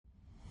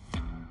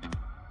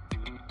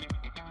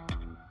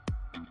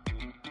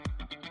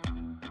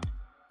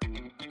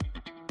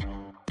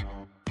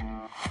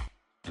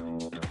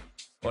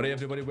All right,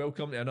 everybody,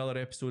 welcome to another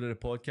episode of the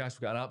podcast.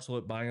 We've got an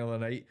absolute banger of the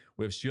night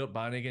with Stuart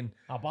Bannigan.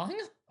 A banger?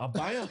 A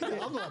banger?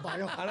 I'm not a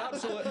banger. An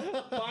absolute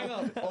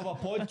banger of a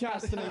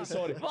podcast tonight.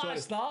 Sorry.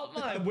 What's that,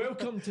 man? And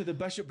welcome to the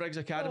Bishop Briggs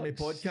Academy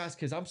podcast,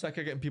 because I'm sick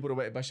of getting people to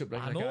wait to Bishop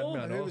Briggs I know. Academy.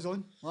 I And know. who was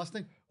on last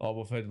time? Oh,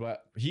 we've had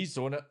what? He's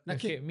on it.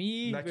 Look at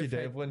me. Nicky we've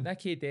had Devlin.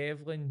 Nicky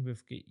Devlin.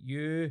 We've got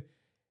you.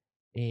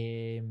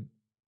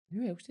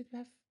 Who else did we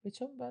have? We had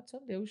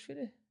somebody else for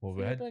the Well,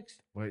 we had, Briggs.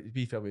 well, to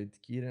be fair, we had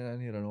Kieran in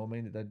here and all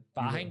mine that did.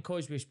 But I think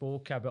because we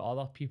spoke about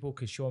other people,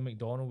 because Sean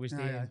McDonald was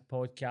doing aye.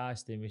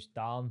 podcast, and was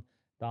Dan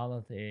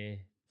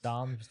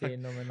was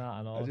doing them and that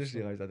and all. I just so-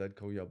 realised I did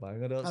call you a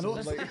banger there. I know.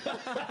 So like,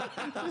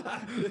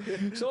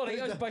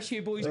 Sorry, us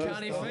Bishop boys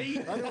can't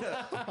fight.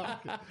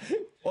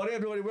 all right,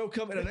 everybody,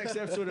 welcome to the next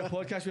episode of the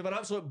podcast. We have an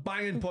absolute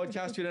banging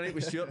podcast here tonight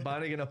with Stuart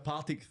Bannigan of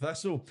Partick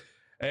Thistle.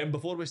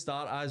 Before we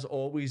start, as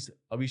always,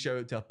 a wee shout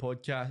out to our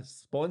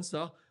podcast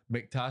sponsor,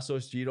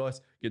 McTassos Gyros.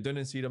 Get down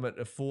and see them at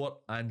the Fort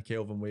and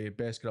Kelvin Way.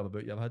 Best grab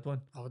about you ever had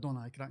one. I would not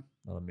crack.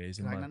 They're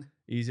amazing, Crack, man. man.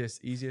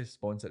 Easiest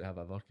sponsor to have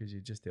ever, because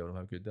you just tell them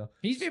how good they are.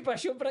 He's been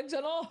Bishop Briggs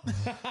and all.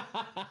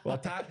 Well,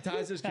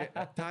 Taz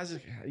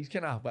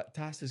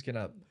is kind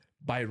of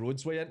by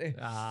roads way, isn't he?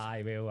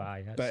 Aye, well,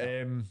 aye. that's But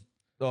it.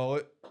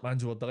 look, man,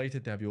 we're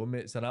delighted to have you on,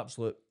 mate. It's an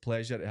absolute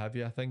pleasure to have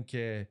you. I think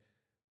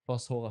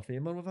first Hall of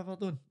Famer we've ever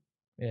done.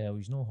 Yeah, well,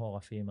 he's no Hall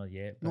of Famer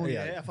yet. But No,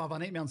 yeah. yeah. If I have a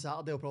nightmare on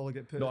Saturday, I'll probably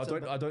get put. No, I out,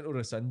 don't. but- I don't know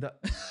rescind it.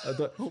 I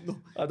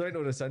don't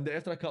know rescind it.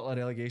 After a couple of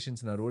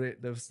relegations in a row,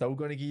 they're still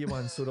going to give you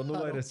one, so they're not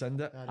going to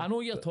rescind it. I know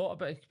you're taught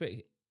about it, but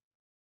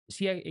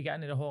see how you get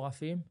into the Hall of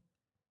Fame.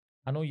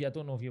 I know you. I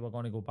don't know if you were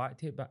going to go back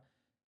to it, but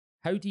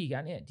how do you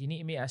get into it? Do you need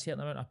to make a certain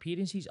amount of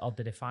appearances, or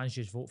do the fans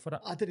just vote for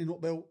it? I didn't know.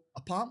 Well,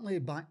 apparently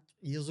back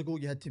years ago,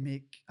 you had to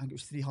make, I think it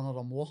was 300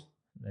 or more.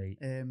 Right.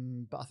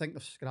 But I think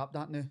they've scrapped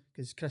that now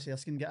because Chris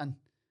Erskine get in.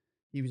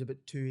 He was about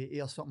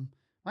 280 or something.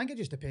 I think it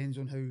just depends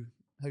on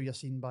how you're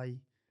seen by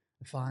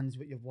the fans,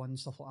 what you've won,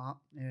 stuff like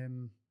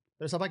that.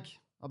 But it's a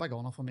big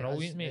honour for me. it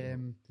is. Brilliant,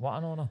 mate. What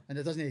an honour. And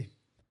it doesn't.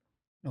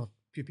 A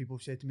few people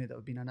have said to me that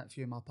have been in it. A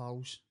few of my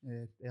pals,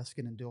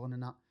 Erskine and Dolan,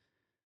 and that.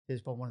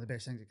 It's probably one of the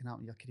best things that can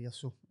happen in your career.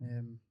 So,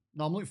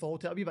 no, I'm looking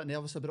forward to it. I'll be a bit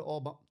nervous about it all,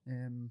 but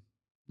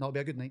it'll be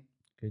a good night.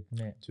 Good,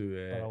 mate. Two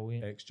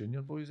Brilliant.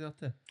 ex-junior boys there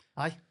too.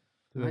 Aye.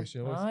 Two Aye.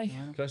 ex-juniors. Aye.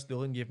 Chris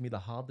Dolan gave me the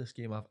hardest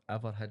game I've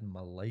ever had in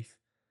my life.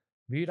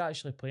 We were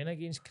actually playing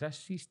against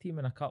Chris's team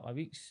in a couple of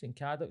weeks in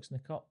Caddocks in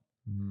the Cup.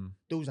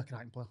 Dole's a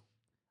cracking player.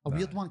 A Nah.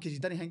 weird one because he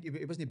didn't think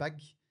he wasn't big,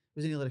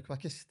 wasn't really the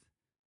quickest,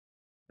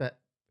 but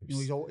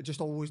you know he's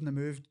just always in the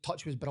move.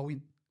 Touch was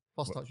brilliant.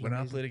 First touch was When I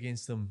amazing. played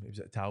against him, it was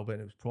at Talbot,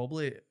 and it was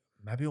probably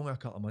maybe only a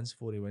couple of months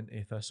before he went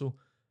to Thistle.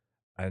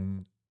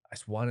 And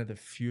it's one of the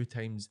few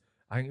times,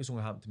 I think it's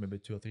only happened to me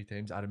about 2 or 3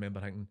 times, I remember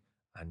thinking,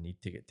 I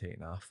need to get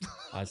taken off.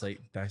 I was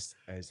like, this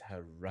is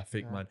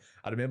horrific, Yeah. man.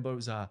 I remember it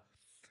was a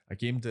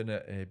game down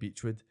at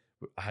Beechwood.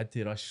 I had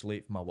to rush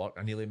late for my work.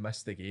 I nearly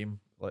missed the game,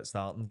 like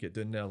starting, get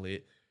down there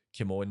late,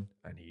 came on,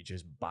 and he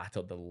just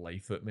battered the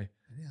life out of me.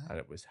 Yeah. And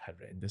it was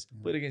horrendous.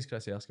 Yeah. Played against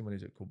Chris Erskine when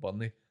he was at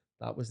Kilburney.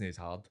 That wasn't as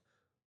hard.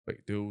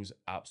 But Dole's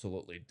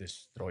absolutely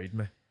destroyed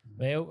me.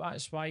 Well,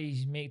 that's why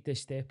he's made the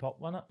step up,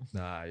 wasn't it?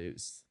 Nah,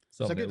 it's It's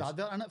a something good else.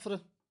 advert in it for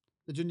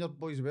the junior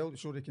boys as well.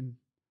 So they can.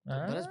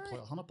 There is Aye.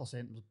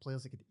 100% of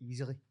players that could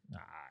Aye.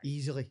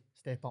 easily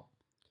step up.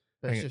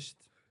 But I it's think just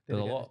There's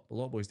a they get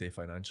lot of boys do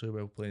financially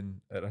well playing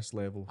at this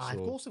level. Aye, so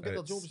of course they've got their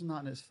it's- jobs and that,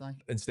 and it's fine.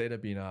 Instead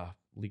of being a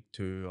League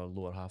 2 or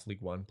lower half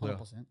League 1 player,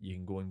 100%. you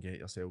can go and get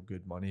yourself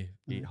good money,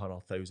 Mhm.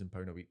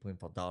 £800,000 a week playing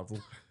for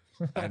Darvel,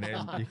 and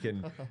then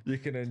you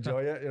can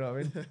enjoy it. You know what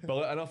I mean? But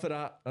look, enough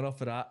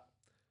of that.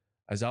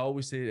 As I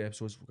always say, the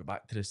episodes, we'll go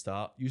back to the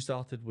start. You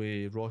started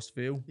with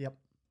Rossvale. Yep.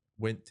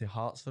 Went to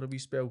Hearts for a wee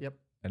spell. Yep.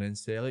 And then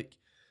Celtic.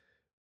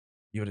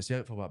 You were at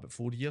Celtic for what, about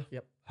 4 years?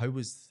 Yep. How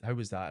was that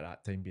at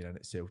that time being in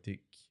at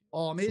Celtic?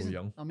 Oh, amazing!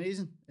 young.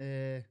 Amazing.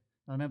 I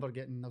remember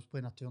I was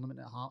playing a tournament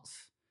at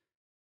Hearts.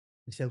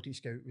 The Celtic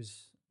scout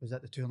was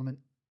at the tournament,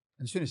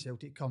 and as soon as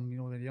Celtic come, you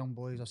know, when the young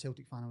boys, a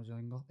Celtic fan, I was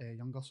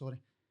younger. Sorry,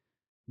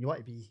 you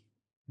want to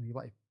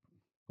go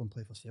and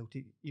play for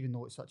Celtic, even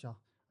though it's such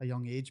a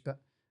young age. But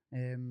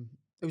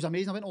it was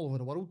amazing. I went all over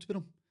the world with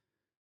them.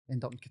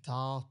 Ended up in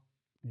Qatar,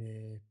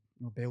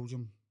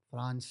 Belgium,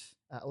 France,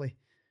 Italy,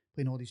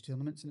 playing all these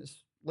tournaments, and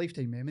it's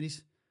lifetime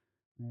memories.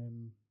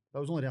 But I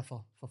was only there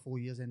for 4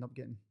 years. Ended up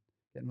getting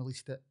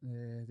released at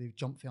they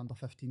jumped from under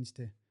 15s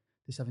to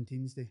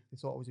 17s. They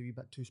thought I was a wee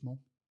bit too small.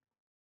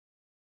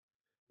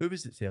 Who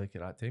was at Celtic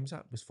at that time?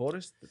 Was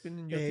Forrest been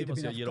in your They'd team? Or been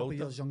was a it a year couple older?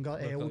 years younger,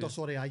 Couple older. years.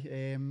 Sorry,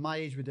 aye. My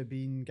age would have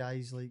been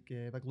guys like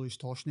Big Lewis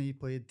Toshney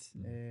played,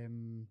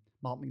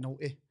 Mark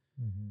McNulty.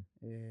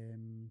 Try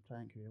and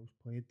think who else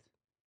played.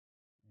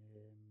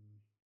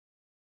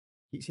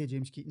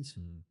 James Keatons.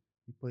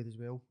 He played as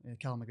well.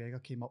 Callum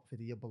McGregor came up for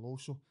the year below.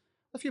 So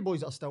a few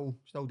boys that are still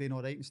doing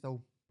all right and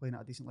still playing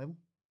at a decent level.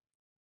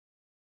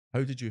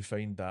 How did you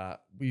find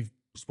that? We've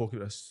spoken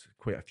about this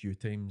quite a few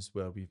times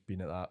where we've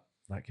been at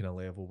that kind of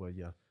level where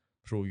you're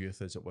pro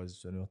youth as it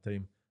was in our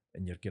time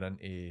and you're getting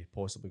into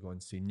possibly going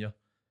senior.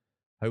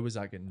 How was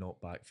that getting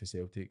knocked back for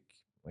Celtic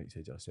like you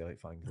said, you're a Celtic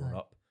fan growing Aye.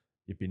 up.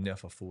 You've been there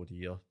for 4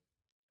 years.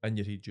 In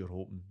your head, you're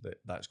hoping that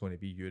that's going to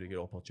be your good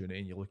opportunity.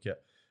 And you look at,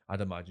 I'd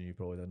imagine you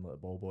probably done like the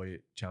ball boy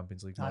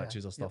Champions League Aye,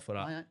 matches or stuff yep,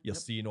 like that. aye, You're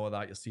yep. seeing all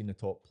that. You're seeing the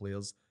top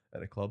players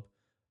at the club.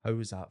 How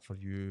was that for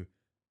you,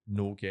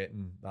 no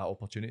getting that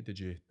opportunity? Did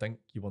you think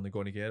you weren't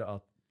going to get it,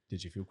 or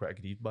did you feel quite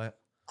aggrieved by it?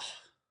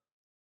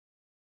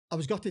 I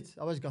was gutted.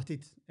 But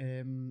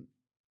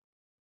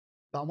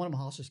I'm one of my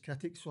harshest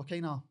critics, so I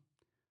kind of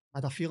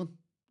had a feeling.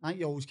 I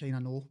think you always kind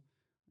of know.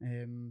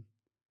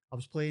 I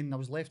was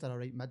left at a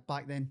right mid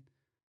back then,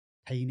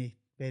 tiny,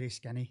 very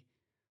skinny,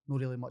 not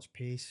really much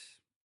pace,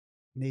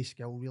 no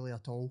skill really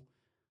at all.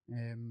 So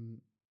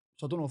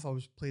I don't know if I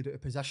was played out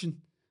of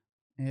position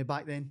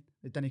back then.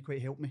 It didn't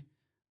quite help me.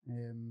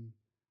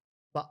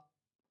 But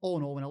all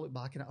in all, when I look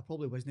back at it, I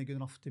probably wasn't good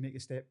enough to make a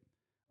step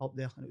up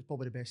there, and it was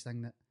probably the best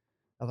thing that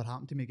ever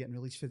happened to me, getting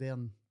released for there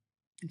and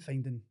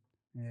finding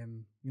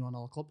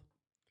another club.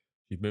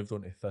 You'd moved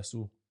on to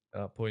Thistle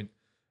at that point.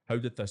 How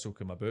did Thistle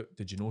come about?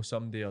 Did you know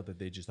somebody, or did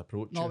they just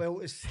approach you? No,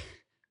 well,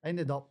 I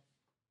ended up,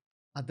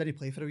 I didn't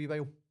play for a wee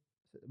while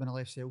when I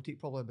left Celtic,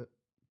 probably about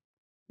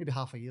maybe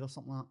half a year or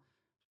something like that.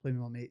 Playing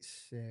with my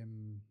mates'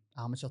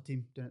 amateur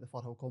team down at the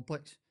Fir Hill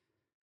Complex,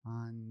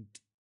 and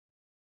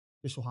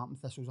just so happened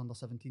Thistle's under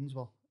 17s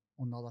were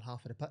on the other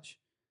half of the pitch.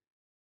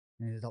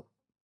 And ended up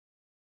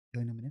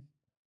joining them.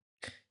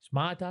 It's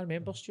mad. I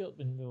remember, Stuart,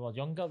 when we were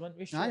younger, weren't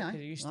we, Stuart? Aye, aye.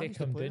 We used I to used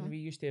to come play, down. aye. We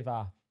used to have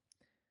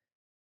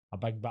a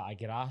big bit of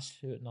grass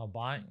out in our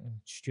back, and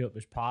Stuart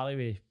was partly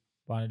with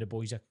one of the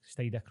boys that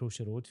stayed across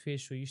the road for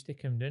us, so we used to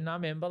come down. I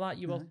remember that.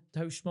 You were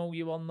how small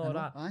you were and all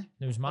that. Aye. And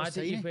it was I mad was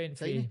that you went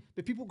for.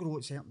 But people grow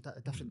at certain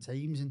different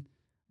times, and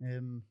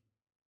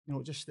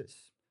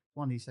it's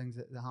one of these things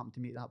that happened to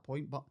me at that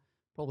point, but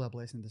probably a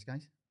blessing in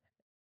disguise.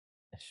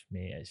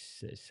 Mate,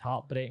 it's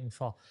heartbreaking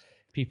for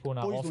people, and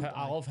I Boys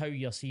love how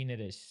you're seeing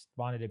it. It's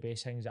one of the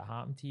best things that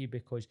happened to you,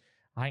 because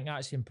I think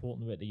that's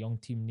important what the young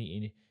team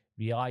need to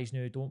realise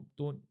now. Don't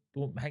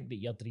think that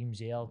your dreams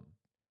there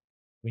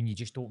when you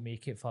just don't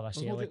make it for a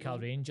Celtic or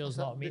Rangers.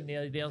 Know what I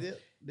mean?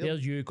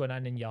 There's you going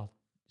in, and your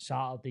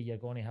Saturday you're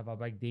going to have a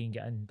big day and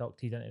get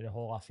inducted into the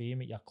Hall of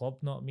Fame at your club.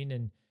 Know what I mean?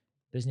 And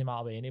doesn't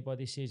matter what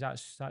anybody says.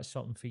 That's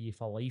something for you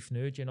for life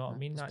now. Do you know what I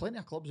mean? There's plenty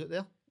of clubs out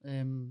there.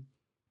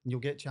 You'll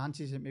get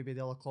chances at maybe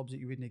the other clubs that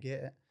you wouldn't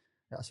get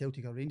at a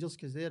Celtic or Rangers,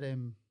 because they're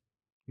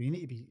you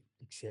need to be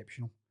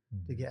exceptional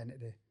to get into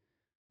the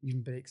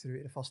even break through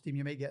to the first team.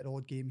 You might get an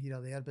odd game here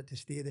or there, but to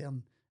stay there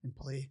and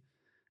play,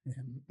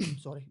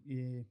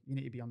 you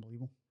need to be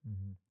unbelievable.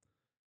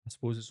 I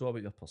suppose it's all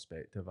about your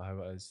perspective of how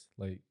it is.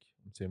 Like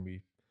I'm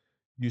saying,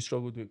 you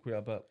struggled with it quite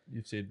a bit.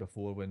 You've said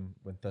before when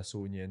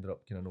Thistle, and you ended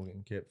up kind of not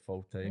getting kept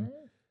full time.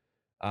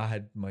 I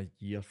had my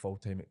year full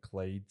time at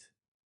Clyde,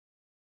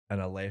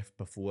 and I left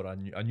before I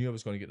knew I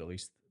was going to get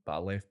released, but I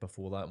left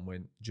before that and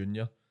went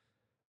junior,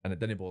 and it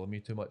didn't bother me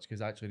too much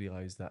because I actually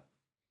realised that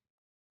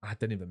I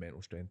didn't have the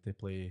mental strength to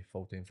play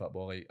full time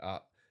football. Like I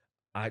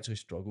actually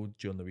struggled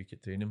during the week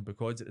at training,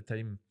 because at the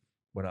time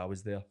when I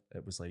was there,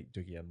 it was like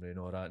Dougie Imrie and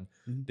all that,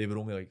 and they were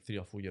only like 3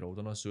 or 4 year old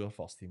on us, so our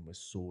first team was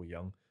so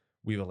young.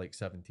 We were like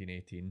 17,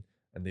 18,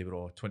 and they were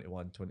all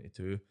 21,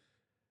 22,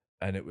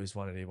 and it was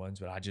one of the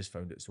ones where I just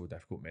found it so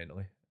difficult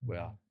mentally,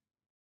 where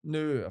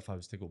no, if I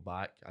was to go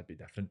back, I'd be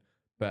different.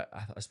 But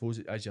I suppose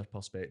it is your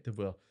perspective,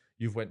 where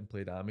you've went and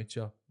played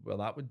amateur, well,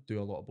 that would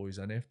do a lot of boys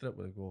in after it,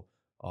 where they go,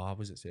 oh, I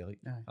was at Celtic,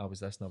 I was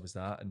this and I was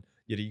that, and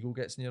your ego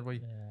gets in your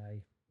way.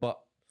 But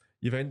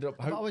you've ended up.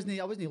 I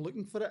wasn't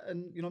looking for it,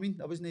 and you know what I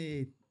mean.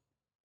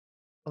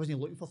 I wasn't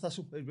looking for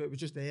Thistle. It was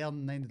just there,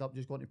 and I ended up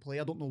just going to play.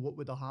 I don't know what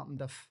would have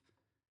happened if,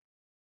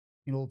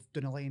 down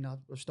the line I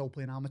was still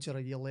playing amateur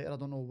a year later. I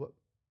don't know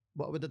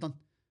what I would have done.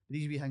 But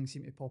these wee things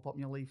seem to pop up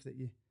in your life that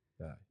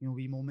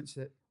wee moments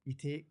that you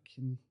take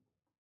and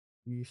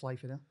you fly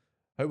for there.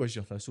 How was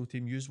your Thistle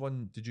team?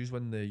 Did you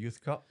win the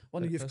Youth Cup?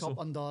 Won the Youth Cup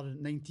under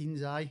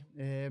 19s, aye.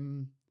 A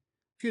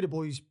few of the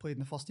boys played in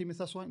the first team with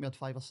Thistle. I think we had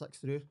 5 or 6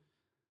 through.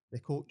 The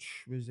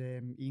coach was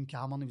Ian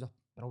Cameron. He was a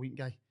brilliant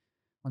guy,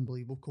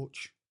 unbelievable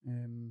coach.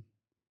 And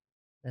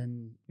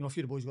a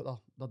few of the boys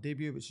got their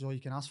debut, which is all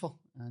you can ask for.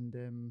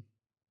 And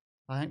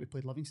I think we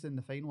played Livingston in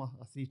the final,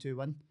 a 3-2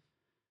 win.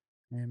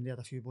 They had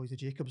a few boys, the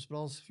Jacobs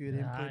brothers, a few of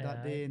them played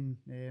that day,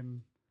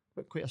 and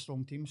quite a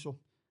strong team. So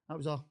that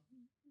was a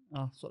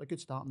sort of good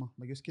start in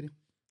my youth career.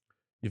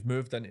 You've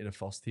moved into the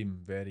first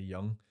team very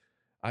young.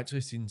 I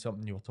actually seen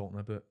something you were talking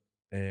about,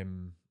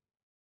 and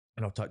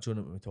I'll touch on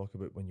it when we talk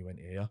about when you went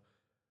to Ayr,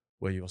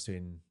 where you were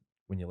saying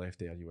when you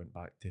left Ayr, you went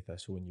back to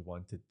Thistle and you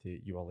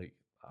were like,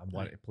 I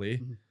wanted to play.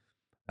 Mm-hmm.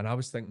 And I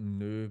was thinking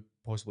now,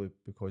 possibly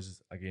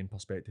because, again,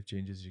 perspective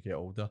changes as you get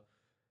older.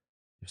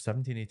 You're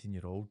 17,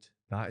 18-year-old.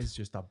 That is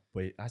just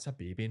that's a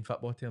baby in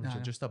football terms.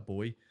 You're just a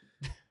boy.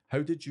 How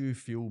did you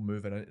feel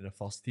moving into the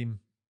first team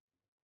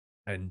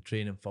and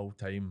training full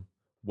time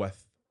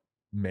with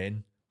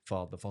men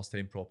for the first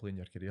time properly in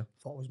your career?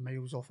 Thought I was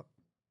miles off it.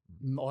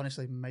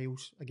 Honestly,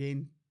 miles.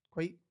 Again,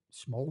 quite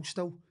small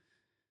still.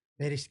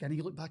 Very skinny.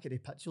 You look back at the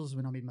pictures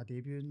when I made my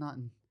debut and that,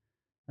 and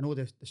I know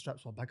the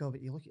strips were bigger,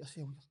 but you look at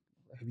yourself,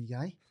 a wee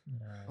guy.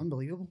 Aye.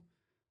 Unbelievable.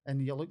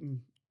 And you're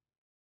looking,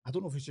 I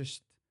don't know if it's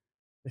just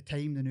the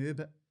time they knew,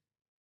 but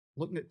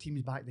looking at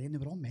teams back then, they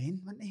were all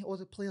men, weren't they? All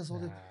the players, all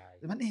the,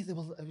 Aye. weren't they?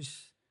 It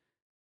was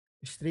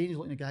strange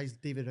looking at guys.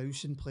 David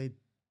Rowson played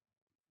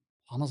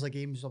hundreds of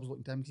games. I was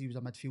looking at him because he was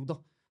a midfielder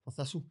for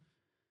Thistle.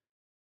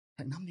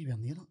 I think I'm nowhere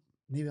near it.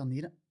 Nowhere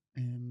near it.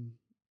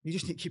 You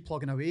just need to keep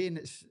plugging away, and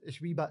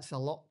it's wee bits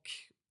of luck.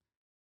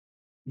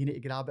 You need to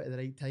grab it at the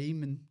right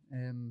time,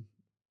 and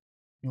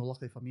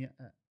luckily for me, it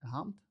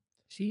happened.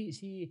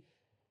 See,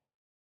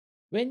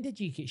 when did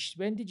you get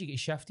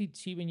shifted?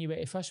 See, when you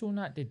went to Thistle and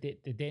that,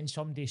 did then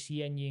somebody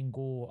see in you and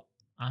go,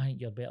 I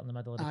think you're better in the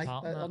middle of the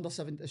park? Under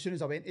 17. As soon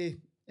as I went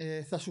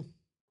to Thistle,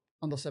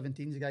 under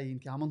 17s, the guy Ian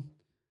Cameron,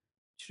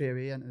 straight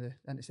away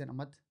into centre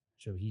mid.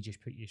 So he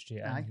just put you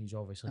straight in. He's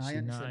obviously seen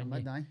into that. Centre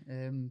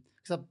mid,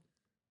 because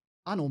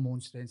I know my own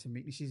strengths and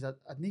weaknesses.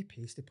 I'd need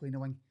pace to play in the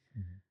wing,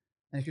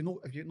 and if you're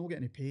not getting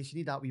any pace, you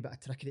need that wee bit of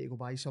trickery to go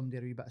by somebody, or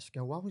a wee bit of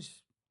skill.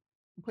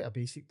 I'm quite a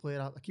basic player.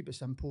 I keep it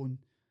simple and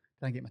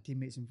try and get my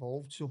teammates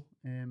involved. So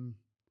it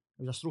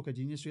was a stroke of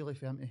genius really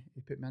for him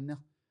to put me in there,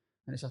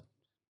 and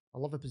I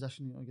love the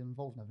position. You're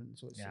involved in everything,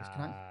 so it's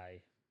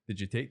crank. Did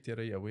you take to it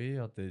right away,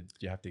 or did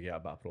you have to get a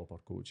bit of proper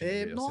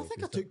coaching? No, I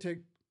think I took to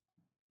it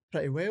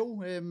pretty well.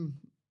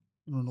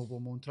 No blow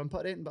my own trumpet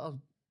or anything, but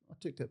I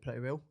took to it pretty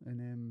well,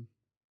 and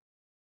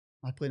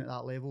I playing at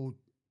that level,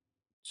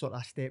 sort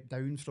of a step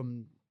down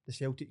from the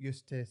Celtic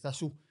youth to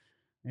Thistle,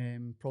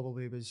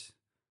 probably was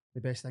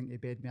the best thing to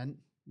bed me in.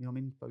 You know what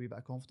I mean? But a wee bit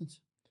of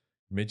confidence.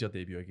 You made your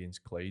debut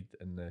against Clyde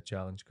in the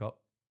Challenge Cup,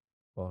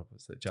 or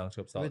was it Challenge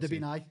Cup start? Would have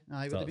been would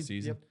have been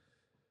season. Yep.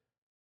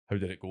 How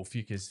did it go for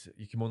you? Because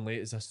you came on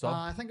late as a sub.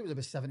 I think it was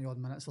about 70 odd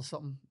minutes or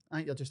something. I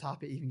think you're just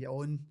happy to even get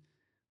on.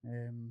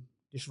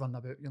 Just running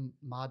about. You're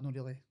mad, not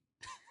really.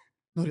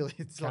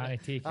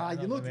 Can't take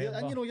it.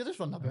 You're just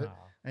running about.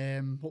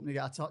 Hoping to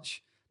get a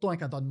touch. Don't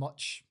think I've done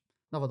much.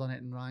 Never done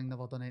anything wrong.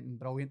 Never done anything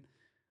brilliant.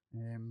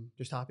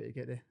 Just happy to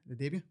get the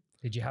debut.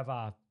 Did you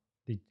have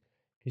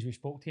because we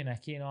spoke to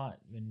Nicky and that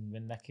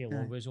when Nicky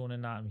Lowe was on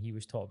and that, and he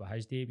was talking about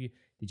his debut.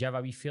 Did you have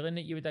a wee feeling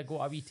that you would have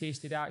got a wee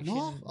taste of the action?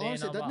 No,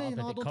 honestly, didn't.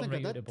 No, I don't think I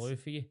did. Out the blue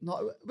for you? No,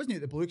 it wasn't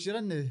out the blue because you're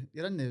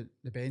in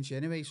the bench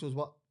anyway. So it's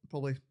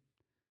probably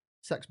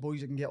 6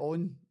 boys that can get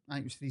on. I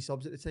think it was 3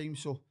 subs at the time.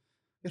 So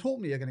you're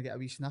hoping you're going to get a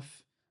wee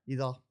sniff,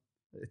 either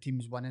the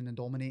team's winning and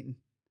dominating,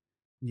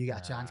 and you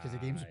get a chance because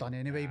the game's done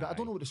anyway. But I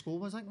don't know what the score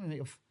was. I think we might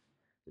have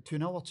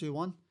 2-0 or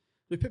 2-1.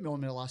 They put me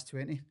on in the last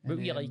 20. What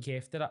were you like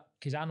after it?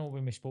 Because I know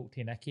when we spoke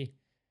to Nicky,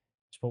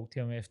 spoke to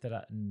him after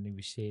it, and he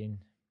was saying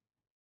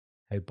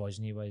how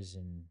buzzing he was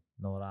and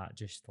all that.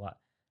 Just like,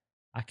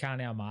 I can't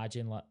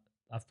imagine, like,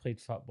 I've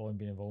played football and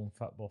been involved in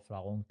football for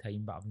a long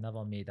time, but I've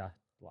never made a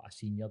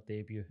senior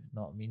debut,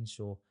 know what I mean?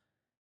 So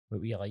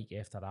what were you like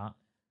after that?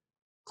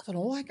 I don't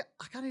know, I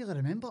can't really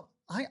remember.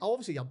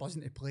 Obviously you're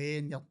buzzing to play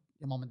and your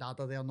mum and dad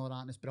are there and all that,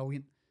 and it's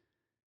brilliant.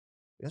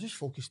 You're just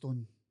focused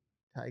on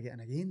how to get in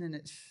again, and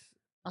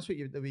that's what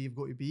the way you've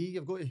got to be.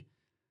 You've got to.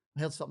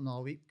 I heard something the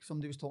other week.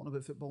 Somebody was talking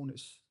about football, and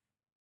it's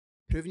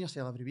proving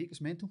yourself every week.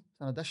 It's mental.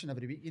 It's an addition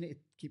every week. You need to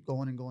keep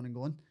going and going and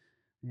going.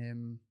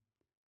 And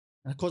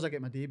because I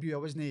get my debut,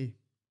 I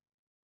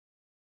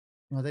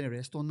didn't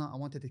rest on that. I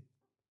wanted to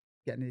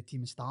get into the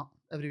team and start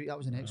every week. That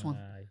was the next one.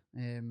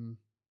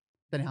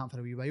 Didn't happen for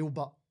a wee while,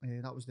 but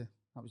that was the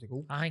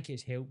goal. I think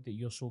it's helped that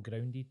you're so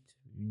grounded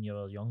when you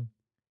were young.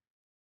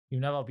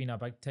 You've never been a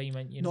big time,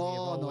 ain't you? You've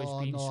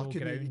always been so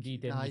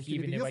grounded, and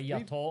even the way you're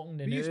talking,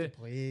 we used to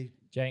play.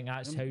 Do you think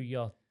that's how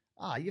you're?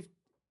 You've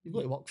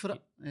got to work for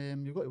it.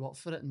 You've got to work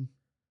for it, and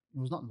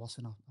there's nothing worse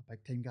than a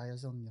big time guy,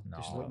 is there? And you're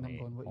just looking at them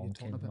going, "What are you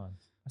talking about?" Man.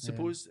 I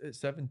suppose at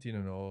 17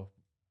 and all,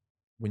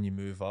 when you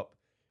move up,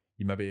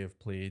 you maybe have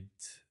played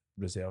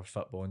reserve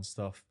football and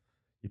stuff.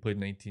 You played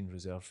 19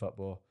 reserve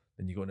football,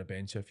 then you go on the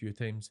bench a few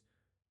times.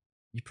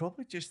 You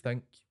probably just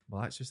think,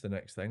 well, that's just the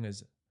next thing.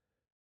 Is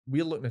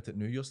we're looking at it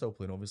now. You're still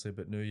playing, obviously,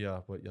 but now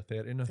you're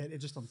 30 now. 30,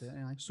 just on 30,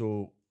 aye.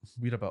 So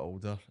we're a bit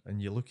older,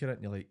 and you look at it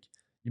and you're like,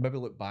 you maybe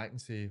look back and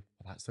say,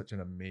 well, that's such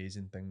an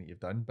amazing thing that you've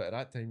done. But at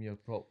that time, you're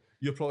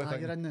probably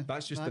thinking,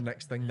 that's just the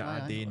next thing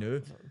that I do now.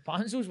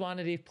 Banzo's one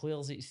of those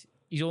players.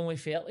 He's only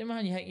 30,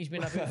 man. You think he's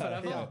been about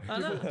forever?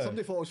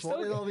 Somebody thought I was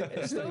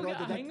 40. Still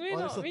got a hang with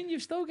it. I mean,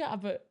 you've still got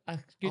about a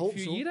good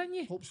few years in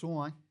you. Hope so,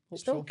 aye.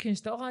 Can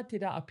still add to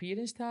that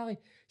appearance tally.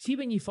 See,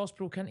 when you first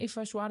broke into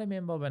Thistle, I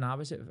remember when I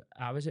was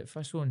at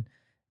Thistle,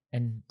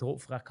 and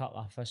hopefully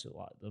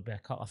there'll be a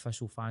couple of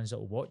Thistle fans that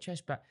will watch us.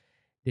 But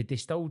did they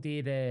still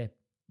do the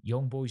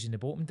young boys in the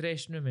bottom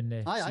dressing room and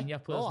the senior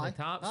players in the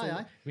top?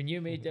 So when you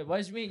made it,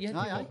 mate, you had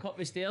to walk up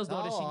the stairs,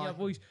 not the senior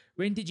boys.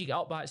 When did you get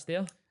up that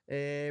stair?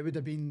 Would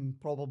have been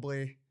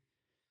probably,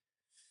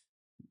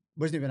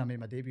 wasn't it when I made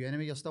my debut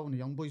anyway? You're still in the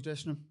young boys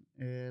dressing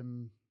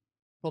room.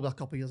 Probably a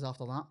couple of years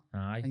after that.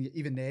 Aye. And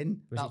even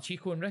then... Was it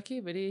Chico and Ricky?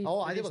 Were they they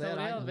were there.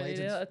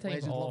 Legends, at the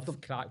time? loved them.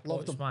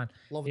 Crackpots, them. Man.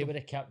 Loved they them. were the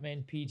kit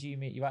men, PG,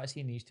 mate. You've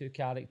actually seen these two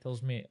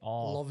characters, mate.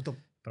 Loved them.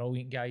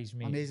 Brilliant guys,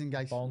 mate. Amazing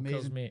guys. Bonkers,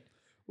 amazing. Mate.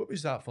 What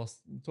was that first?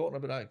 Talking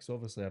about that, because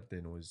obviously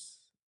everybody knows,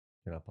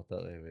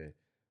 particularly with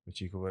with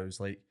Chico, where it was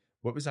like,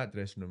 what was that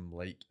dressing room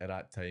like at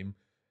that time?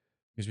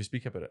 Because we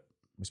spoke about it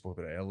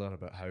earlier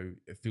about how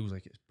it feels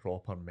like it's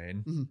proper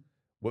men. Mhm.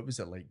 What was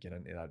it like getting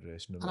into that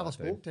dressing room? I at never that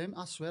time? spoke to him.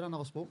 I swear I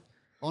never spoke.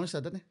 Honestly,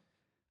 I didn't.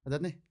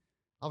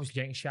 I was Do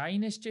you think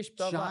shyness just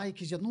built shy that?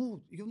 because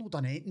you've not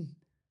done anything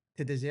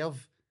to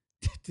deserve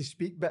to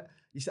speak. But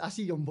I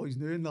see young boys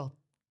now and they're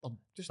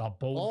just They're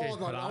bold as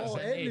brass,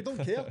 ain't they they?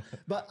 don't care.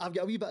 But I've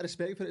got a wee bit of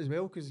respect for it as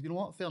well because you know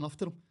what, fair enough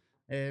to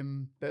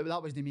them. But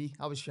that was me.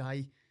 I was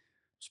shy.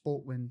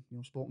 Spoke when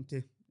spoken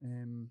to,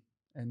 and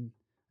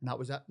that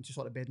was it. And just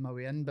sort of bedding my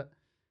way in. But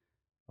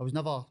I was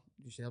never,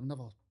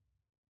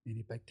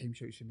 any big time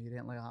shouts for me or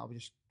anything like that. I would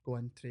just go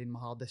in, train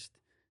my hardest,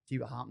 see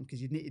what happened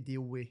because you'd need to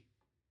deal with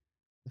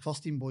the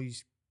first team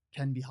boys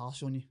can be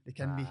harsh on you. They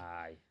can be.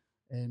 Aye.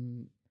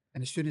 And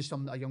as soon as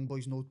some young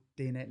boys know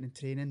doing it and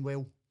training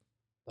well,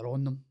 they're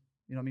on them.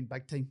 You know what I mean?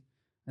 Big time.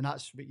 And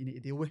that's what you need to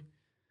deal with.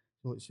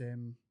 So it's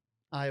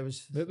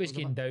What was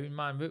going down,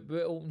 man?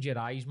 What opened your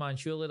eyes, man?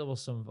 Surely there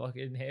was some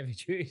fucking heavy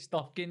duty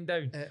stuff going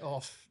down.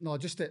 No,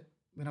 just that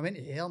when I went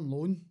to Ayr on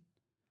loan,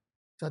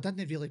 so I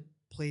didn't really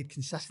play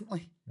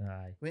consistently.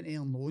 Aye. Went to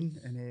Ayr on loan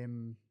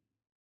and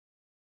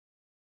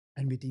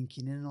with Dean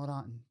Keenan and all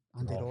that and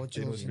Andy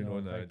Rogers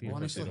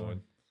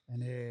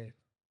and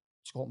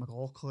Scott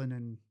McLaughlin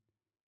and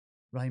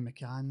Ryan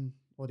McCann,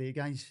 all they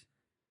guys,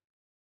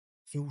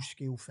 full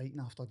scale fighting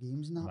after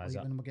games and that. Like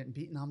when we're getting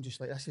beaten, I'm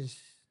just like, this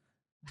is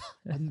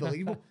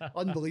unbelievable,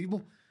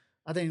 unbelievable.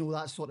 I didn't know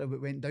that's sort of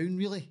what went down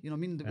really. You know what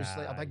I mean? It was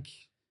like a big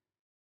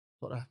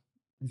sort of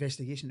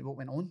investigation of what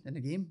went on in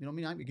the game. You know what I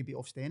mean? I think we could beat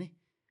off Steny.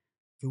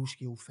 Full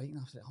scale fighting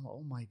after it. I'm like,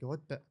 oh my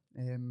God. But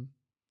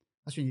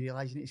that's when you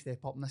realise you need to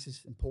step up and this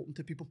is important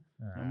to people.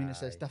 You know what I mean?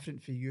 It's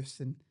different for youth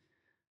and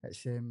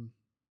it's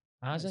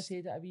as I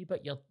said it a wee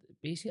bit, you're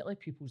basically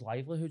people's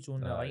livelihoods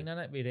on the line in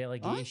it with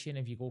relegation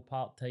if you go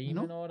part time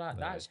and all that.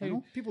 That's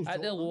how people's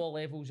at the lower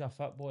levels of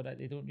football that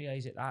they don't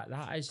realise it.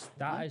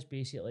 That is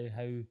basically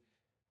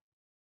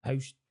how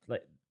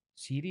like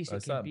serious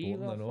it can be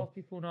for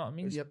people. Know what I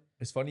mean? Yep.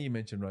 It's funny you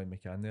mentioned Ryan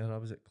McCann there. I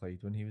was at Clyde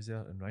when he was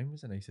there, and Ryan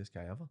was the nicest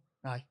guy ever.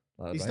 Aye,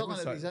 like, he's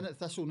he's in at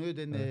Thistle now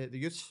doing the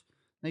youths.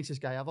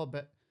 Nicest guy ever,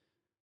 but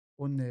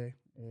on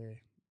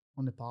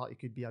the part he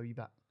could be a wee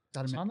bit.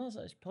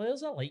 It's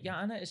players are like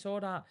that, innit? It's all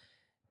that.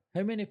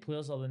 How many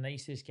players are the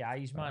nicest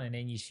guys, man? And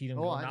then you see them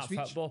going that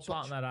football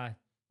partner.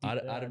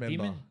 I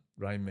remember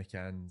Ryan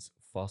McCann's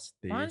first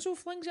day. Manzo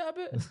flings it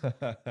about.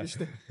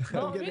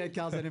 Don't get red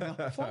cards anymore.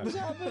 Flings it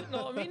about.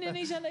 Know what I mean? And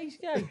he's a nice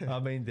guy. I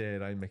mind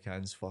Ryan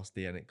McCann's first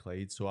day in at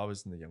Clyde. So I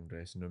was in the young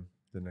dressing room,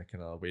 doing the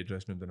kind of away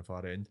dressing room down the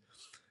far end.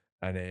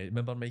 And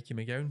remember Mikey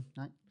McGowan?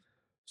 Aye.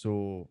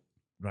 So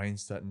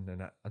Ryan's sitting,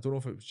 and I don't know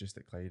if it was just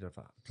at Clyde or if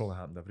it probably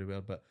happened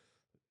everywhere, but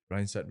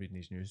Ryan's sitting reading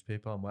his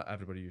newspaper, and what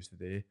everybody used to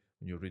do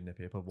when you were reading the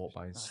paper, walk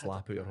by and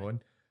slap out your horn.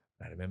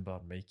 I remember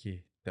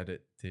Mikey did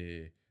it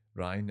to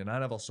Ryan, and I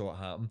never saw it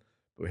happen,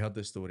 but we heard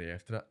the story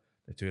after it.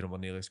 The two of them were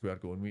nearly square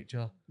going with each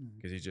other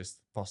because he just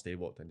first day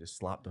walked in, just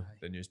slapped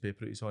the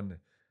newspaper out his horn.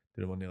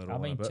 They were nearly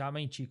I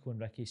mind Chico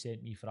and Ricky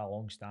sent me for a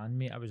long stand,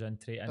 mate. I was in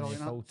the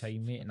full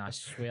time, mate, and I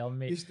swear,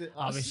 mate,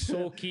 I was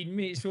so keen,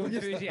 mate, so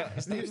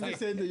enthusiastic. Used to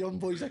send the young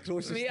boys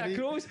across the street.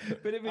 Across,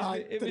 but it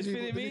was for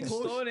the main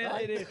stone,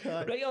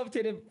 right up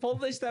to the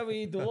furthest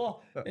away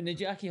door in the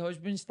Jackie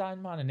Husband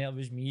stand, man, and there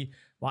was me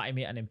wanting to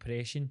make an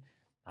impression.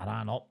 I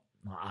ran up.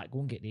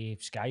 Go and get the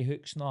sky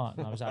hooks and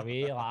I was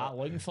away like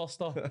looking for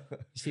stuff.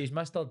 He says,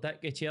 Mr.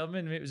 Dick, the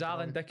chairman, it was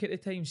Alan Dick at the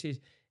time, says,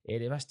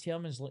 this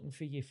chairman's looking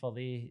for you for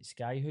the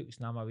sky hooks.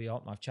 And I'm away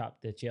up and I've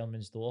chapped the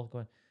chairman's door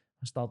going,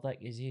 Mr. Dick,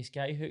 is he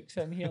sky hooks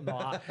in here?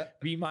 No,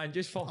 wee man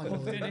just fuck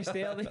off down the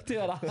stair to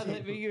a lad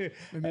like you.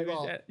 When we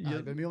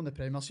were on the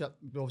Premiership,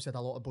 we obviously had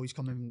a lot of boys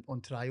coming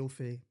on trial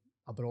for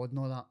abroad and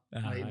all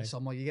that. Right in the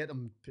summer, you get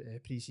them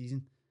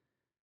pre-season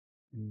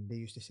and they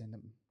used to send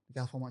them. The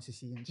gaffer wants to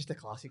see him, just a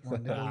classic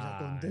one. The boys are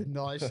going down,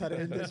 no, it's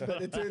horrendous, but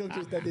the two of them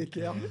just didn't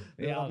care.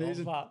 Yeah,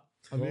 amazing.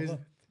 Amazing.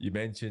 You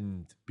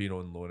mentioned being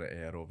on loan at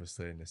Ayr,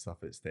 obviously, and the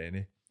stuff at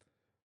Steny.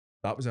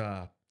 That was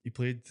he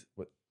played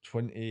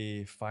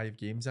 25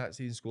 games that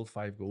season, scored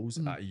 5 goals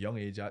at a young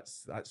age.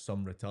 That's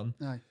some return.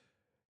 Aye.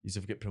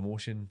 You've got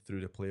promotion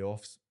through the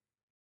playoffs.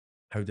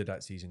 How did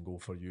that season go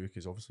for you?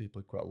 Because obviously you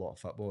played quite a lot of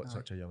football at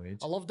such a young age.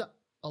 I loved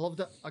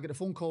it. I got a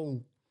phone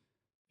call,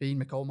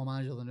 Ian McCall, my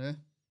manager the now,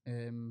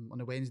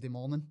 on a Wednesday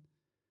morning,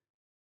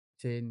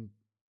 saying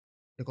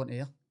you're going to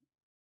Ayr.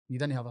 You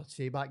didn't have a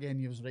say back then.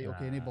 You was right,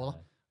 okay, no bother.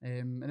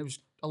 And it was.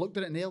 I looked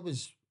at it, and Ayr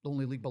was the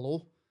only league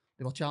below.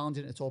 They were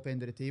challenging at the top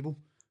end of the table.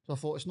 So I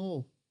thought it's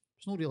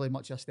not really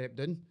much of a step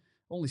down.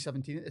 Only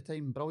 17 at the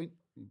time, brilliant.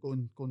 Go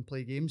and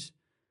play games,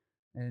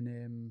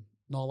 and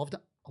I loved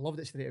it. I loved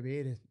it straight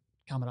away. The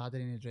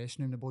camaraderie in the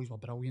dressing room, the boys were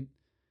brilliant.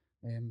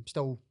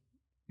 Still,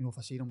 if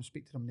I see them,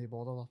 speak to them, no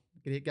bother.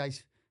 They're great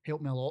guys,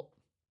 helped me a lot.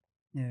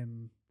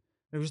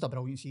 It was just a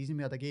brilliant season.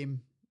 We had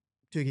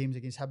 2 games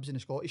against Hibs in the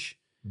Scottish.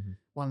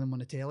 One of them on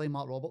the telly,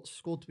 Mark Roberts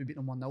scored. We beat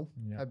them 1-0.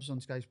 Hibs on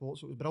Sky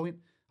Sports. So it was brilliant.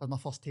 That was my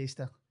first taste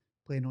of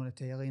playing on the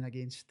telly and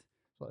against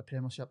sort of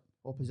Premiership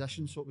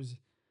opposition. So it was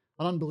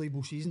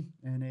unbelievable season,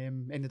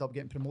 and ended up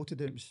getting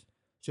promoted. It was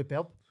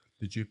superb.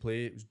 Did you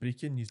play? It was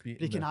Brecon. You beat.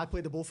 Brecon, I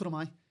played the both for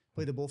him.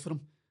 Played the both for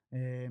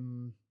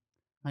him.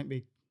 I think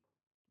we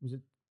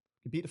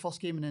beat the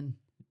first game and then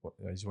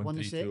He's won won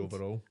the 3-2 second.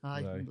 overall.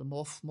 The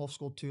Moff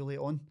scored 2 late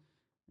on.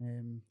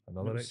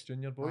 Another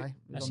ex-junior boy.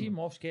 I see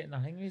Moff's getting a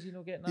hang. Is he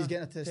not getting? He's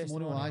getting a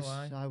testimonial.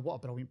 What a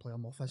brilliant player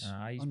Moff is.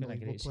 He's been a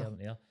great servant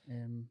there.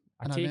 And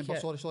I remember,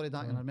 sorry,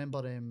 Dak, and I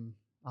remember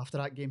after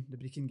that game, the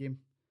Brecon game,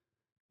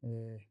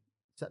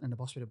 sitting in the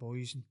bus with the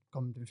boys and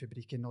coming down for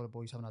Brecon, all the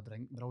boys having a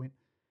drink, brilliant.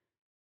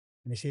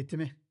 And he said to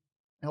me,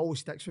 it always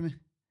sticks with me,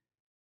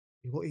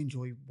 you've got to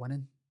enjoy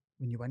winning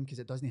when you win, because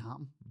it doesn't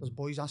happen. There's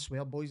boys, I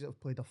swear, boys that have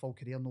played their full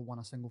career, not won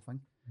a single thing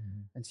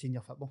in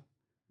senior football.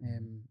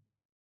 And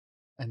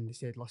they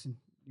said, listen,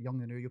 young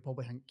and new, you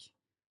probably think,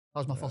 that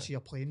was my first year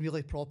playing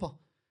really proper.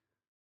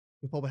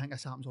 You probably think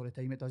this happens all the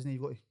time. It doesn't.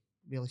 You've got to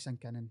really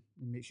sink in and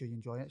make sure you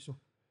enjoy it. So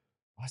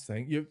I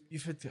think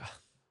you've had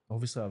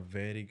obviously a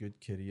very good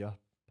career,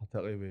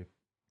 particularly with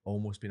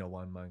almost being a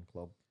one-man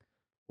club,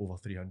 over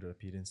 300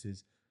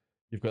 appearances.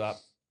 You've got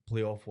that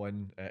playoff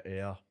win at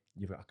Ayr.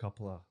 You've got a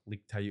couple of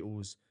league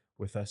titles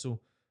with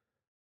Thistle,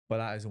 but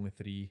that is only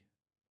 3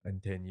 in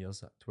 10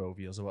 years, 12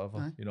 years or whatever.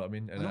 Aye. You know what I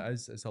mean? And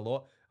it's a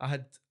lot. I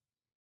had,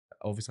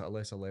 obviously at a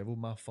lesser level,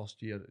 my first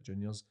year at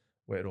juniors,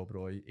 with Rob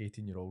Roy,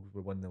 18-year-old,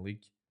 we won the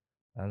league.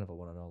 I never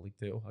won another league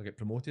title. I get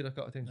promoted a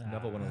couple of times,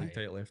 never won a league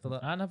title after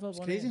that. I never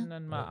won crazy. anything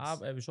in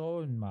it was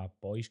all in my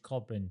boys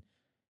club and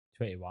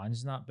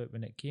 21s and that, but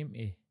when it came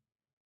to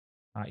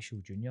actual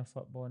junior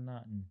football and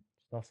that and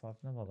stuff, I've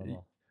never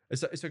ever.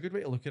 It's a good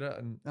way to look at it,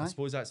 and I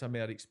suppose that's a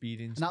more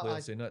experienced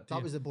player saying that to that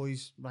you. was the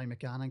boys, Ryan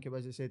McCann, I think it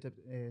was, that said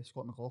to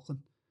Scott McLaughlin,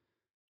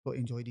 got to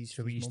enjoy these.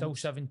 So were you these still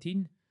moments.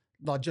 17?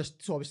 No,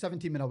 so I was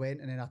 17 when I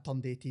went, and then I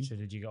turned 18. So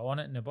did you get on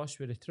it in the bus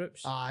with the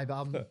troops? Aye, but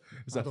I'm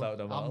As if that would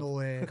have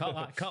mattered.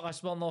 Cut that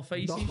Smirnoff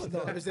faces.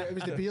 No, it was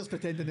the beers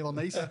pretending they were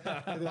nice. They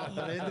were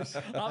horrendous.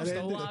 I'm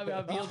still laughing with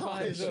a beard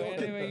fan, so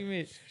anyway,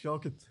 mate.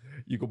 Shocking.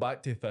 You go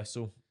back to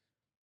Thistle,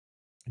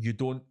 you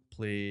don't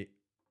play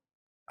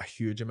a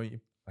huge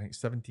amount. I think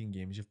 17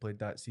 games you've played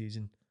that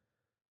season.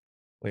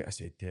 Like I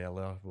said to you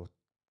earlier, well,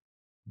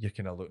 you're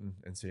kind of looking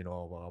and saying,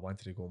 oh, well, I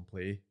wanted to go and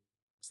play.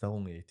 Still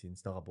only 18,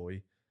 still a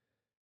boy.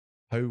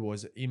 How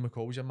was it? Ian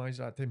McCall was your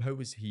manager at that time. How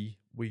was he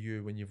with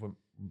you when you went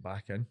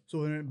back in? So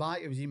when I went back,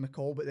 it was Ian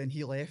McCall, but then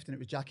he left and it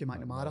was Jackie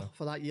McNamara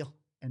for that year.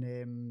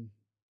 And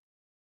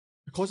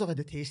because I've had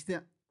a taste of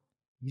it,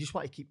 you just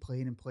want to keep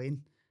playing and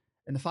playing.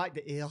 And the fact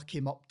that Ayr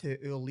came up to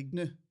our league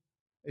now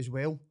as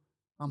well,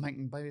 I'm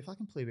thinking, baby, if I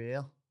can play with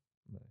Ayr,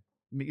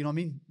 you know what I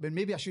mean? But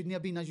maybe I shouldn't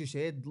have been, as you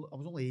said. I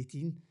was only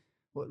 18.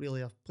 But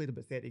really, I've played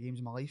about 30 games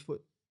in my life.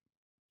 What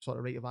sort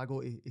of right have I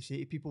got to say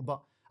to people?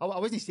 But I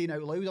wasn't saying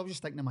out loud. I was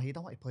just thinking in my head,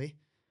 I want to play.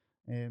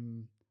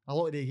 A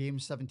lot of the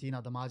games, 17,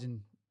 I'd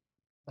imagine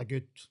a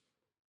good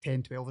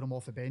 10, 12 of them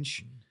off the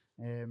bench.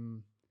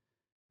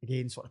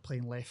 Again, sort of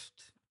playing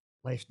left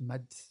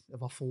mid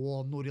of a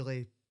 4, not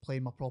really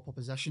playing my proper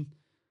position.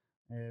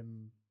 So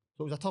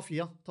it was a tough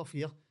year.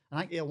 And I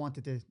think Ayr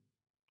wanted to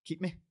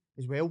keep me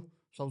as well.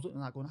 So I was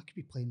looking at that going, I could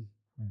be playing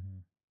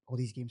all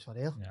these games for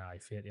Ayr. Yeah, I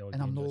fear the odd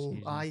and I'm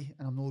games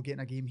not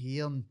getting a game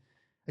here. And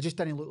it just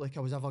didn't look like I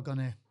was ever going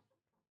to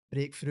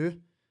break through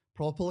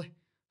properly.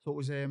 So it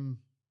was a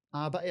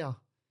bit of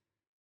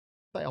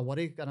a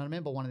worry. And I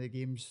remember one of the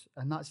games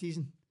in that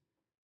season,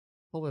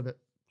 probably about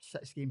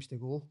 6 games to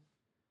go,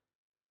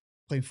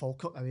 playing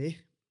Falkirk away.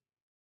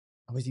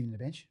 I wasn't even on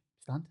the bench,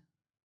 stand.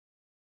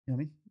 You know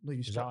what I mean? Not even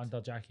Was that stripped.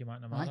 under Jackie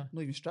McNamara? Aye,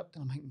 not even stripped.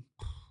 And I'm thinking,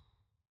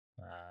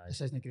 this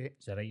isn't great.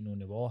 Is it writing on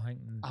the wall?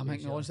 I'm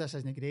thinking, honestly, this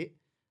isn't great.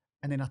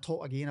 And then I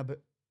talk again about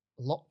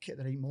luck at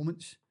the right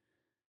moments.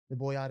 The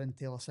boy Aaron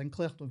Taylor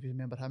Sinclair, don't know if you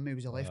remember him, he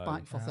was a left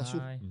back for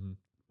Thistle.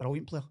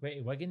 Brilliant player. Wait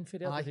to Wigan for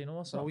there, did he know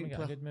or something? Get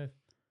a good move.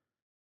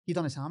 He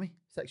done his hammy,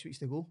 6 weeks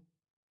to go.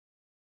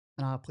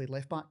 And I played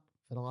left back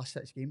for the last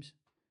 6 games.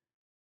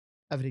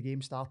 Every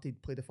game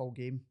started, played the full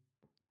game.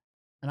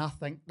 And I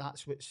think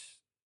that's what's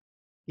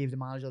gave the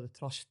manager the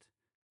trust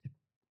to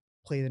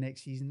play the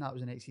next season. That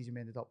was the next season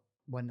we ended up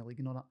winning the league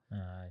and all that.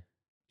 Aye.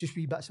 Just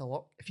wee bits of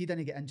luck. If he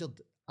didn't get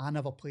injured, I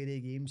never played any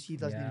games. He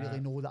doesn't really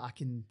know that I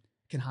can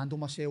handle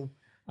myself.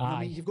 You know what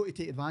I mean? You've got to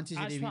take advantage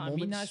of the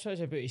moments. That's what I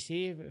was about to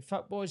say.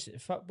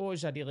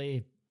 Football's a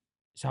really,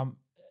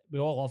 we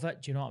all love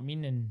it, do you know what I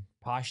mean? And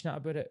passionate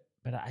about it.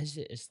 But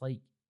it's like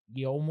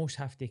you almost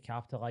have to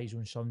capitalise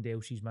on somebody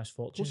else's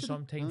misfortune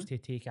sometimes to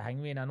take a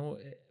hangway. And I know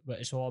but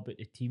it's all about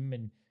the team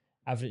and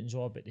everything's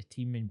all about the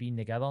team and being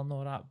together and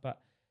all that. But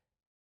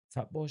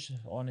football's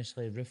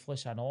honestly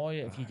ruthless. I know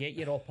if you get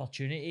your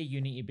opportunity,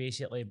 you need to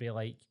basically be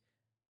like,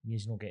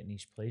 he's not getting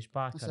his place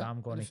back, or I'm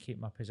going to keep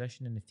my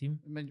position in the team.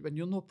 When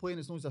you're not playing,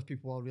 it's not as if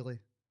people are really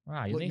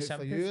you looking need out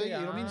for you. You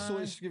know what I mean? So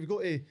you've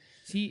got to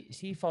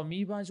see for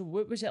me, Basil,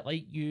 what was it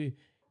like? You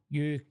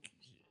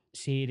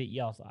say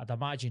that I'd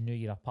imagine now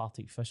you're a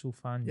Partick Thistle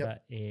fan,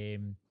 but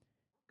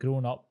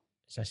growing up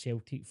as a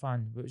Celtic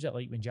fan, what was it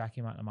like when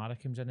Jackie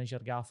McNamara comes in as your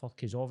gaffer?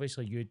 Because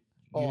obviously you'd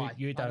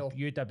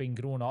have been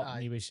growing up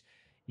and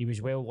he He was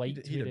well He'd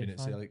liked. have with been the at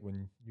fan. Celtic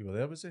when you were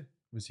there, was he?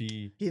 Was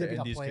he? He'd have at been end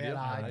a of his player, career?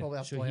 aye, probably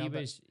a So player.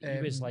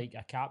 he was like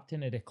a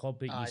captain of the club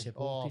that aye, you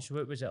supported. So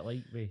what was it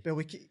like?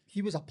 Well,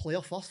 he was a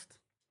player first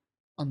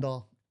under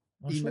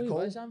Ian He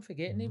McCall. was. I'm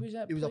forgetting he was.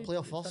 He was a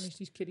player first. Finished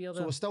his career So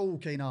there. we still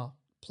kind of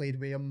played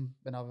with him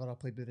whenever I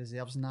played with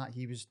reserves and that.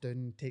 He was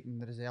down taking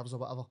the reserves or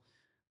whatever.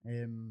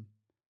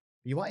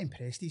 You want to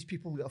impress these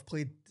people that have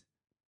played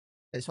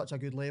at such a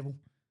good level.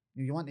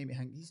 You want them to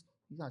think he's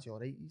actually all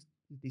right. He's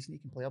decent. He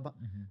can play a bit.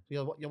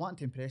 So you're wanting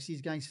to impress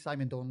these guys.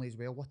 Simon Donnelly as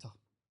well. What a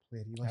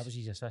player he was. That was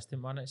his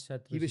assistant, man. It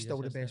said He was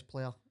still the best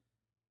player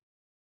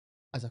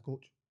as a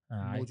coach.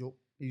 Aye. No joke.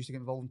 He used to get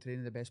involved in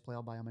training, the best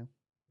player by a mile.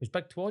 Was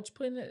Big Twadge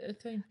playing at the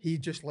time? He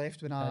just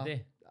left when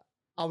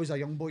I was a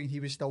young boy and he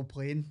was still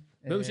playing.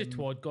 What was the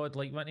Twad god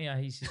like, wasn't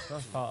he? He's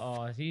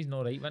he's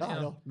not right, wasn't he?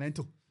 No,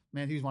 mental.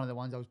 Man, he was one of the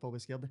ones I was probably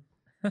scared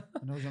of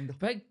when I was younger.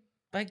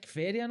 Big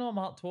fairy, I know,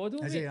 Mark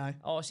Twad. Is he? Aye.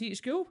 Oh, see at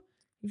school?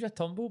 He was a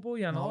tumble boy,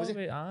 you know. was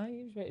he?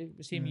 Aye, he was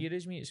the same year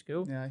as me at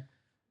school. Yeah.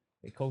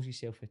 He calls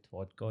himself a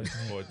Twad god.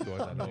 Twad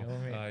god, I know.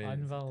 mate. Aye.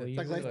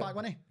 Unbelievable. Big left back,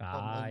 wasn't he?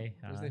 Aye.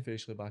 Doesn't he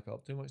facially back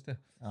up too much there?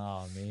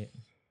 Oh, mate.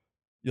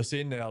 You're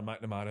saying there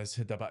McNamara's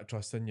had a bit of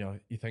trust in you.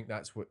 You think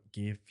that's what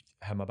gave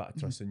him a bit of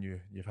trust in you?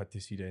 You've had to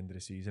see the end of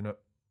the season.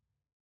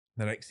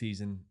 The next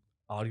season,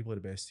 arguably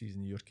the best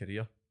season of your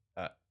career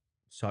at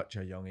such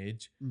a young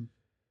age.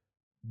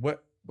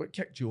 What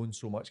kicked you on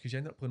so much? Because you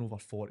ended up playing over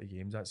 40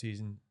 games that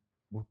season.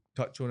 We'll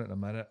touch on it in a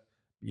minute.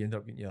 But you ended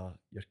up getting your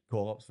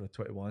call-ups for the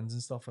 21s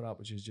and stuff like that,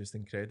 which is just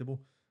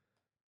incredible.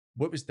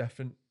 What was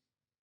different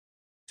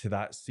to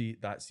that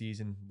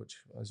season, which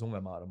was only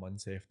a matter of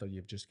months after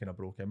you've just kind of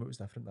broke in? What was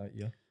different that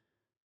year?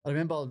 I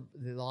remember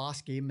the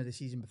last game of the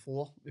season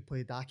before, we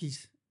played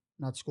Dakies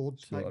and I'd scored.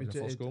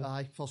 First goal?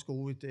 Aye, first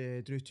goal, we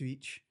drew 2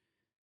 each.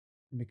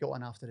 And we got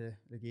in after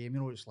the game, you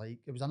know what it's like.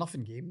 It was a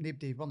nothing game,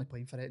 they weren't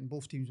playing for it, and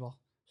both teams were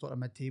sort of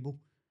mid-table.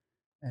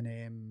 And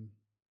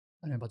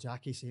I remember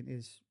Jackie saying to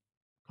us,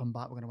 come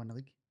back, we're going to win the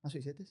league. That's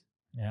what he said to us.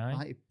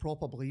 Yeah. He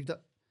proper believed it.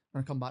 We're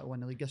going to come back and win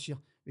the league this year.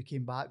 We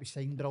came back, we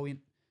signed brilliant.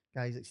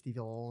 Guys like Stevie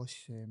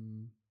Lawless,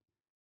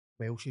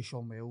 Welsh,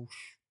 Sean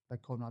Welsh,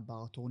 big Conrad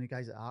Ballatoni,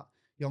 guys like that.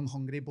 Young,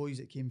 hungry boys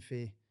that came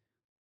for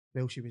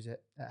Welsh. He was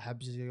at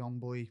Hibs as a young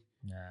boy.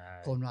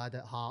 Conrad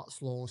at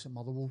Hearts, Lawless at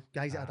Motherwell.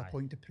 Guys that had a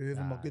point to prove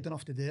and were good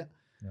enough to do it.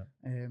 Yeah.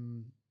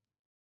 And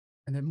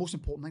the most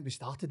important thing, we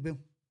started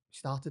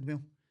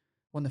well.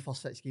 Won the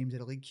first 6 games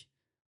of the league.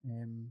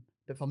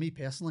 But for me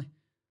personally,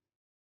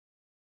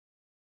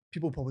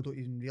 people probably don't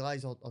even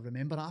realise or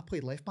remember I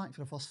played left back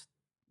for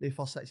the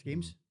first 6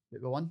 games.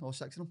 But we won all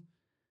 6 of them.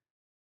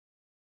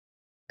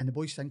 And the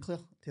boy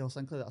Taylor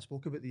Sinclair that I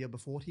spoke about the year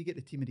before, he got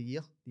the team of the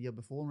year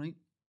before, right?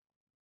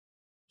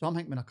 So I'm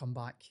thinking when I come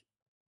back,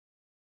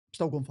 I'm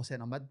still going for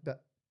centre mid,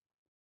 but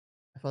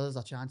if there's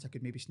a chance I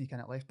could maybe sneak in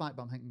at left back,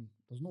 but I'm thinking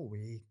there's no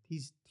way.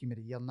 He's team of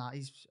the year and that.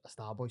 He's a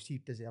star boy, so he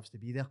deserves to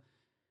be there.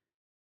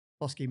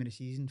 First game of the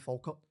season,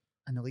 Falkirk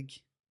in the league.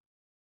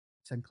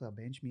 Sinclair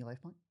bench, me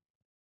left back.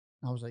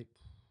 And I was like,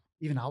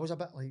 even I was a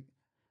bit like,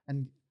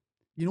 and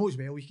you know as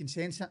well, you can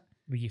sense it.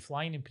 Were you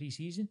flying in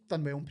pre-season?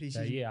 Done well in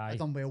pre-season. Yeah, I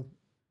done well.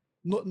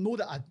 Know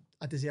that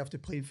I deserve to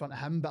play in front of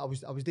him, but I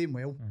was doing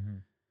well.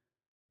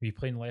 Were you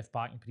playing left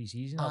back in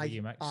pre-season or were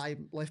you mixed? Aye,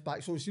 left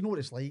back. So you know what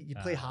it's like. You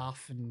play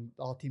half and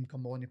our team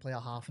come on, you play a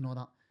half and all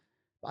that.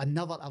 But I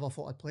never ever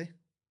thought I'd play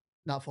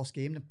that first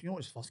game. You know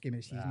it's the first game of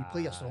the season. You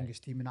play your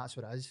strongest team and that's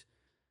what it is.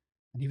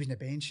 And he was on the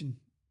bench and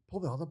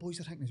probably other boys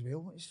are thinking as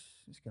well,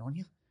 what's going on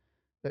here?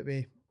 But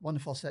we won the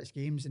first 6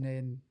 games and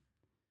then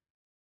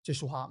just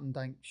so happened,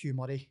 I think Hugh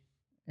Murray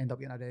ended up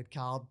getting a red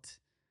card.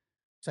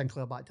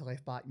 Sinclair back to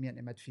left back, me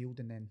into midfield,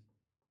 and then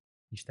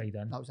you stayed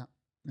in. That was it.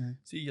 Yeah.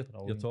 See, you're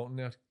talking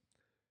there.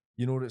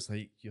 You know what it's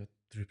like. You're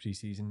through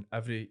pre-season.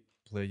 Every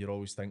player you're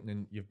always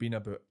thinking, you've been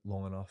about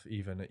long enough,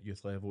 even at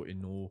youth level, to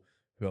know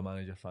who a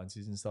manager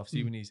fancies and stuff.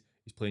 See when he's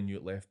playing you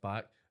at left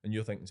back, and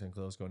you're thinking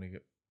Sinclair's going to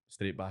get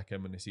straight back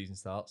in when the season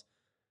starts.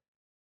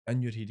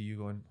 In your head, are you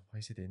going, why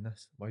is he doing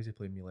this? Why is he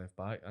playing me left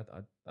back?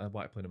 I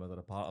want to play in the middle of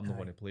the park. I'm not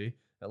going to play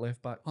at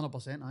left back.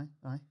 100%,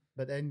 aye.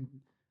 But then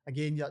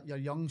again, you're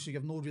young, so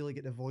you've not really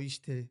got the voice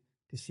to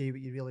say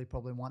what you really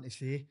probably want to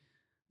say.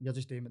 You're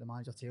just doing what the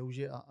manager tells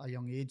you at a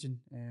young age.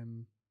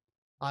 And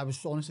I was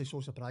honestly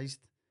so surprised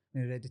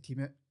when I read the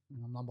team out.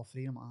 And I'm number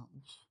 3. I'm like,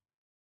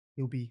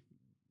 he'll be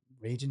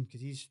raging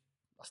because he's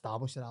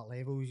established at that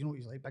level. You know what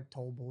he's like, big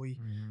tall boy,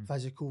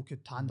 physical,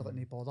 could handle it,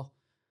 no bother.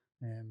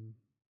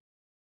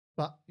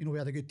 But you know, we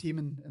had a good team,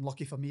 and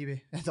lucky for me,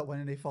 we ended up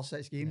winning the first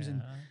 6 games,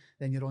 and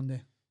then you're on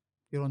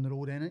the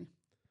road, ain't it?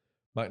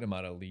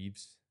 McNamara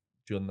leaves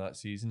during that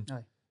season.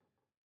 Aye.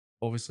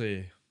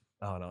 Obviously,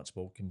 Alan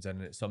Archibald comes in,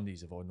 and it's somebody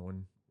you've all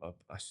known.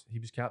 He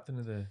was captain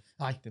of the.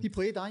 Aye, he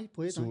played.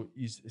 So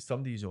he's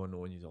somebody you've all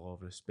known. He's a lot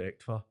of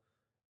respect for.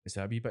 It's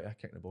a wee bit of a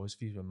kick in the balls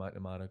for you when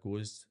McNamara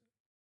goes.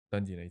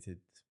 Dundee United,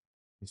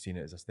 you've seen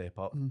it as a step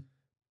up.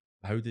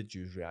 How did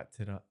you react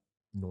to that,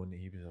 knowing that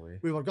he was away?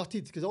 We were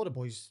gutted because all the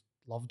boys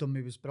loved him.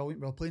 He was brilliant.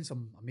 We were playing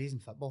some amazing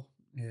football.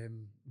 We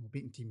were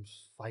beating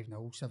teams 5-0,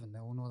 7-0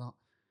 and all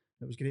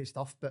It was great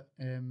stuff, but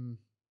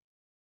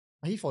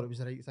he thought it was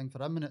the right thing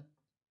for him, and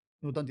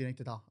Dundee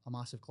United are a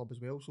massive club as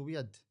well, so we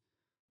had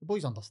the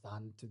boys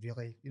understand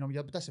really.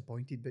 You're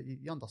disappointed, but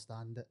you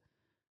understand that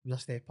it was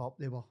a step up.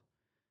 They were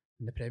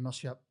in the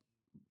Premiership,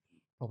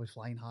 probably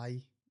flying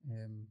high,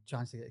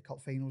 chance to get to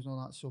cup finals and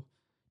all that. So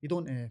you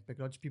don't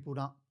begrudge people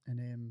that.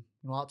 And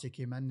Archie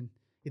came in and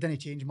he didn't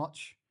change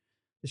much,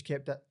 just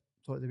kept it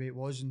sort of the way it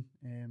was,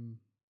 and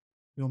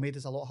made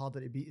us a lot harder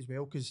to beat as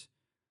well. Because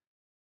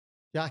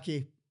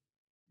Jackie,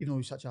 even though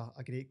he's such a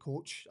great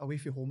coach, away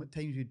from home at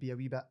times would be a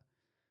wee bit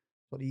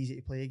sort of easy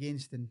to play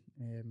against, and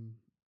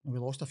we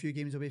lost a few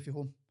games away from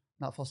home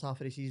in that first half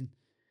of the season.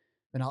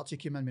 When Archie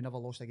came in, we never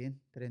lost again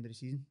to the end of the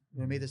season.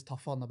 It made us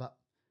tougher and a bit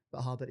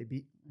harder to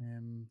beat.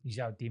 He's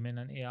a demon,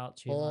 isn't he,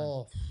 Archie?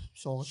 Oh,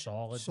 man. Solid.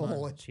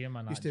 Man. See him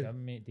in that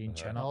gym, mate, doing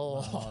chin up and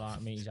all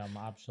that, mate. He's an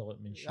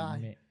absolute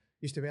machine, mate.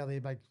 Used to wear the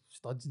big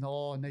studs.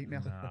 No,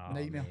 nightmare.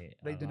 Nightmare. Mate,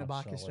 right down the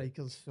back of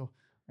strikers. So,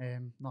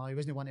 no, he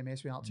wasn't one to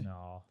mess with, Archie.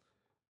 No.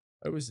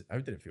 How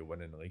did it feel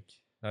winning the league?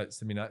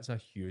 That's a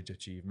huge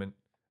achievement.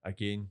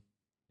 Again,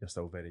 you're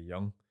still very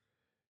young.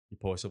 You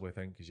possibly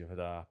think, because you've had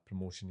a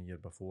promotion the year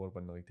before,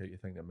 win the league title, you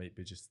think that might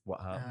be just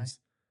what happens.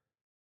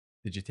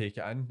 Did you take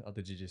it in, or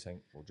did you just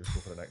think, we'll just go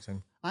for the next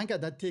thing? I think I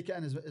did take it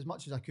in as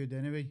much as I could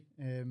anyway.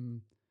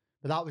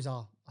 But that was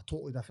a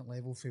totally different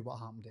level for what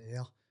happened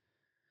there.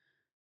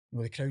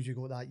 The crowds we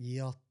got that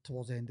year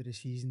towards the end of the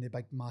season, the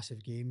big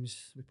massive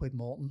games. We played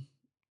Morton,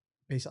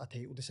 basically a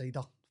title decider.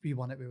 If we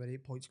won it, we were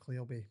 8 points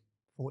clear by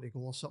 40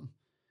 goals or something.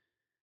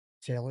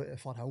 Sell out at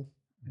Firhill.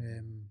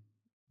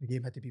 The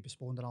game had to be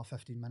postponed another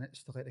 15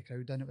 minutes to let the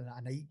crowd in. It was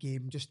a night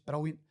game, just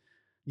brilliant.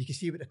 You can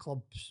see what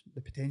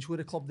the potential of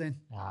the club then.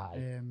 But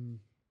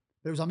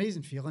it was an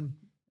amazing feeling.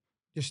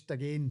 Just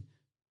again,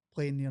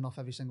 playing near enough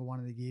every single one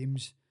of the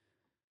games,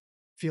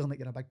 feeling like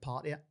you're a big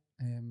part of it.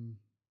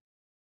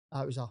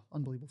 That was an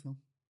unbelievable feeling.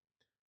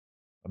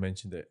 I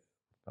mentioned it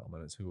a couple of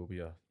minutes ago with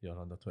your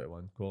under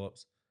 21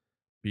 call-ups.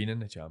 Being in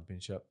the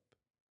Championship,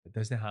 it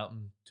doesn't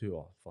happen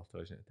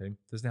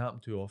doesn't happen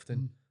too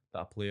often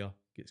that a player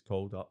gets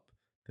called up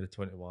to the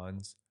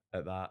 21s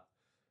at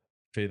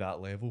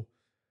that level.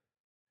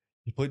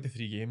 You played the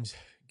 3 games,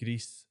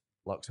 Greece,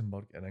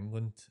 Luxembourg and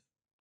England.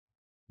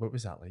 What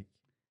was that like?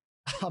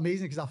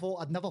 Amazing, because I thought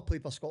I'd never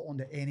played for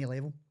Scotland at any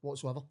level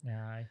whatsoever.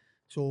 Aye.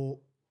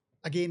 So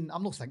again,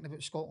 I'm not thinking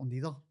about Scotland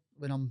either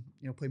when I'm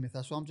playing with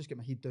this. So I'm just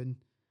getting my head down,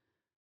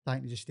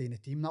 trying to just stay in the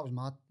team. That was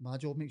my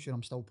job, make sure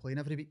I'm still playing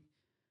every week.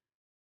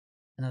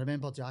 And I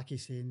remember Jackie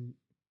saying,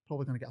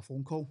 probably going to get a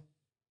phone call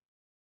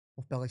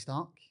off Billy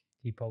Stark.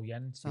 He pulled you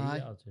in,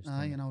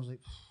 and I was like,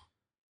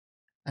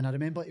 and I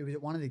remember it was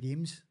at one of the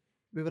games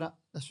we were at.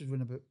 This was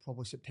when about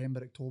probably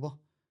September, October,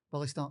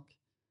 Billy Stark.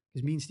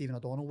 Because me and Stephen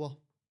O'Donnell were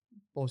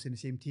both in the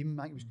same team.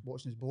 I think he was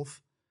watching us both.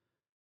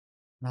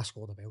 And I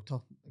scored a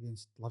belter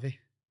against Livy.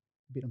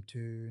 Beat him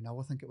 2-0,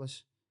 I think it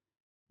was.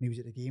 And he was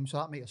at the game. So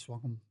that might have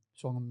swung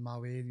him my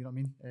way, you know what I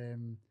mean?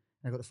 And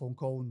I got a phone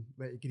call and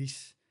went to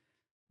Greece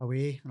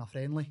away on a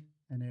friendly.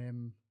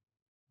 And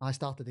I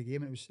started the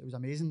game and it was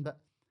amazing. But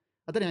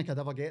I didn't think I'd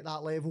ever get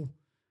that level.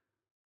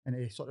 And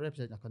to sort of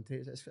represent our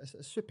country,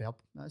 it's superb.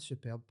 That's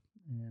superb.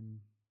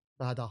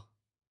 I had a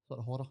sort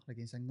of horror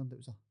against England. It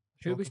was a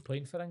Who was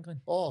playing for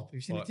England? Oh, have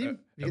you seen the team?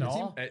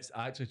 It's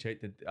actually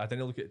checked. I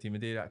didn't look at the team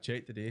today. I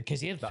checked today.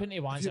 Because their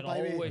 21s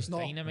are always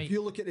tiny, mate. If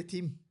you look at the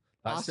team,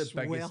 that's the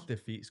biggest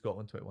defeat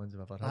Scotland 21s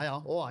have ever had. Aye.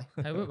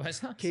 What was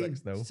that? Kane,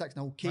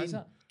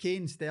 6-0.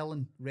 Kane,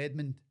 Sterling,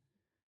 Redmond,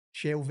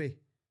 Shelvey,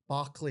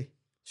 Barkley,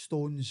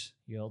 Stones.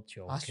 You're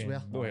joking. I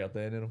swear. No heard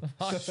any of them.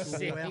 I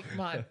swear,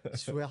 man. I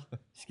swear.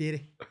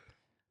 Scary.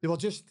 They were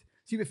just,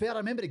 to be fair, I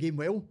remember the game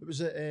well. It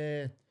was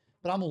at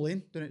Bramall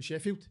Lane down at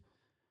Sheffield.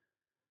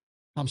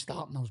 I'm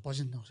starting, I was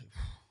buzzing. I was like,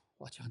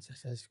 what a chance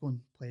this is. Go and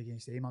play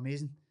against them.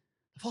 Amazing.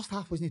 The first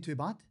half wasn't too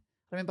bad.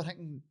 I remember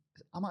thinking,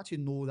 I'm actually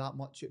know that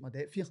much out my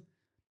depth here.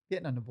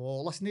 Getting on the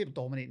ball. Listen, they were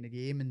dominating the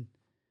game, and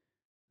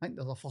I think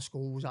the first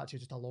goal was actually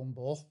just a long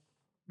ball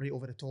right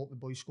over the top. The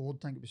boy scored.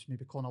 I think it was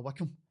maybe Connor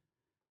Wickham.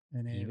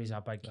 And he was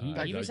a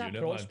he was a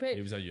prospect.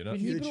 He was a unit. When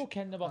he broke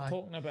in, they were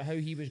talking about how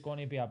he was going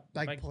to be a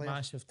big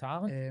massive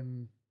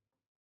talent.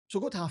 So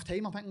I got to half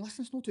time, I'm thinking,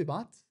 listen, it's not too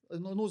bad. It's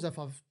not as if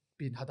I've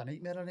had a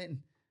nightmare or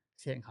anything.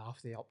 Second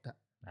half, they upped it.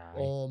 Aye.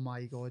 Oh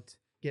my God.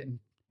 Getting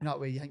in that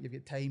way, you think you've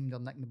got time, they're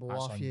nicking the ball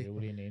off you. That's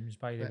unreal names,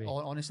 by the way.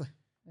 Honestly,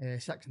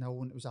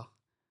 6-0, and it was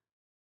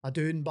a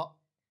doing, but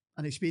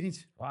an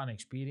experience. What an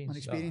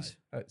experience.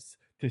 It's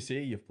to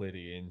say you've played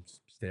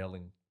against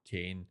Sterling,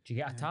 Kane. Do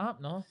you get a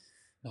tap? No.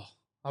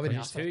 I wouldn't.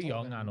 He's too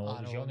young. I know.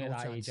 He's young at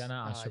that age, innit?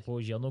 I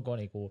suppose you're not going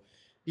to go.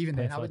 Even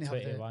then, I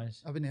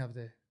wouldn't have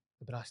the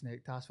brass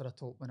neck task for a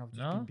top when I've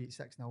just been beat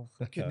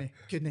 6-0.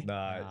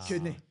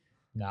 Couldn't.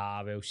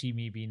 Nah, well, see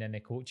me being in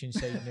the coaching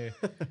side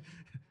now.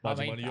 I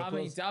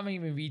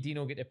mean, when we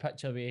Dino get the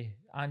picture with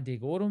Andy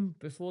Gorham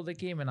before the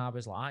game, and I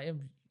was like,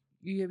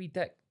 you a wee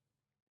dick.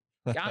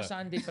 Ask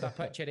Andy for a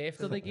picture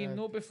after the game,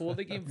 not before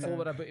the game, before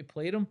we're about to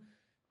play them.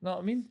 Know what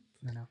I mean?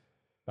 No.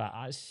 But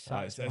it's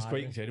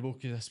quite incredible,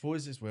 because I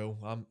suppose as well,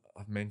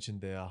 I've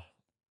mentioned there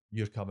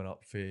you're coming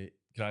up for,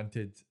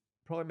 granted,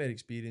 probably more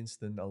experienced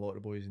than a lot of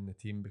the boys in the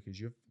team because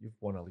you've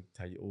won a league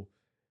title,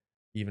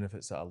 even if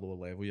it's at a lower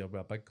level. You're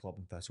with a big club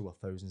in Thistle where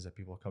thousands of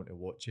people are coming to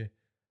watch you.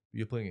 But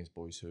you're playing against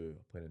boys who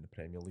are playing in the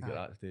Premier League at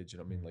that stage. You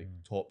know what I mean?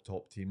 Like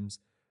top teams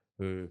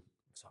who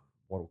some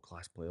world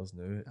class players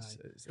now. They're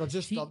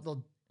just See-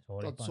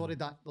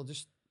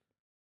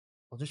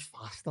 they're just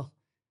faster.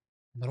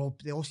 And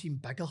they all seem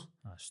bigger.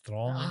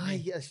 Strong.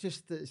 Aye, it's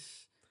just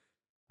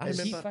I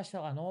See remember.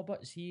 Thistle, I know,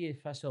 but see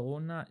if Thistle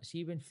own that.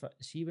 See when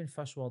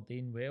Thistle are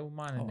doing well,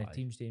 man, and Oh, the aye.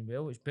 team's doing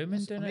well. It's booming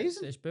It's doing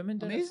amazing. it. It's booming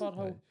doing it Amazing. for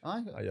Hull.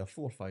 Aye. You're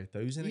 4,000 or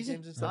 5,000 Easy.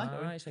 games and stuff.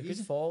 now. Aye, it's a good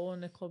Easy.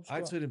 following the club's got.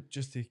 Actually,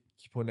 just to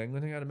keep on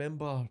England thing, I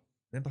remember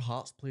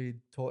Hearts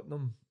played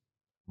Tottenham,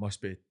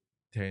 must be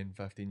 10,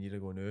 15 years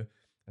ago now,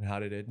 and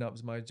Harry Redknapp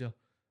was manager.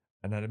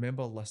 And I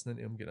remember listening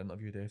to him getting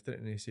interviewed after it,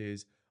 and he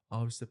says,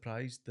 I was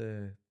surprised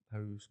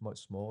how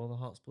much smaller the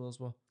Hearts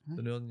players were. Aye.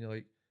 And you're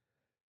like,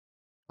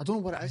 I don't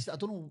know what it is. I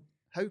don't know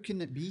how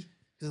can it be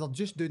because they're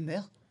just down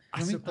there. I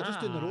You know what I mean? They're just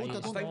down the road. suppose- I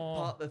I don't think know.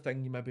 part of the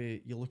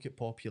thing, you look at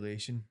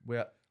population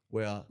where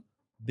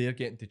they're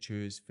getting to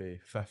choose for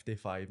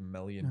 55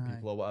 million Aye.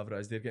 people or whatever it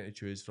is. They're getting to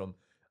choose from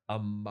a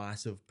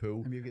massive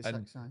pool. And you get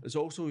And six. Aye. it's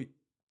also,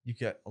 you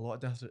get a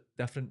lot of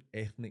different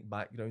ethnic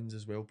backgrounds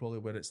as well, probably,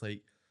 where it's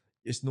like,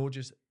 it's not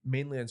just,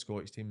 mainly in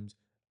Scottish teams,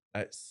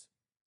 it's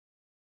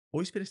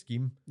always for a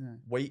scheme, Yeah.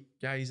 white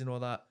guys and all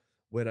that,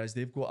 whereas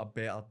they've got a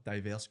better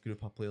diverse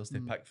group of players to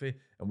Mm. pick for,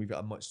 and we've got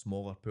a much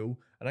smaller pool.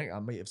 I think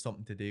that might have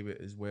something to do with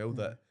it as well,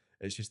 Yeah. that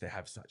it's just they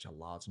have such a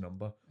large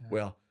number, Yeah.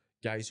 where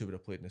guys who would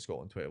have played in the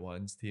Scotland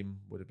 21s team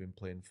would have been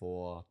playing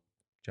for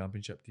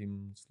Championship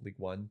teams, League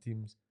One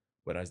teams,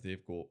 whereas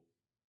they've got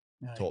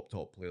Aye.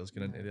 top players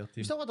going into Aye. their We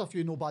team. still had a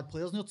few no bad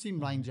players in their team.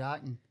 Ryan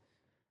Jack and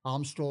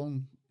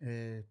Armstrong,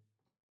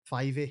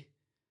 Fivey,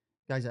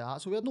 guys like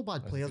that. So we had no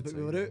bad That's a players, good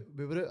but we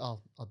sign, were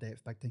out our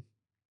depth big time.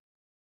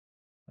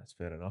 That's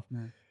fair enough.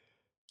 Yeah.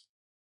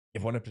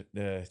 You've won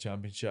the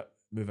Championship,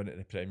 moving into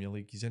the Premier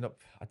League. You end up,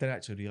 I didn't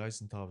actually realise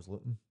until I was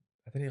looking,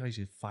 I didn't realise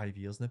you had 5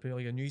 years in the Premier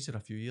League. I knew you said a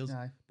few years,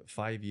 Aye. but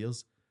 5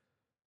 years.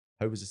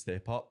 How was the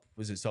step up?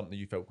 Was it something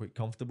you felt quite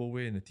comfortable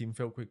with and the team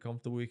felt quite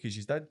comfortable with? Because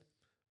you did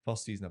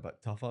first season a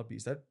bit tougher, but you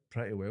did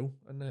pretty well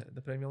in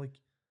the Premier League.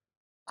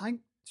 I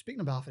think,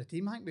 speaking on behalf of the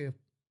team, I think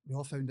we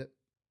all found that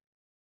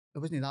it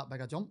wasn't that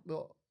big a jump.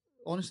 But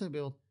honestly, we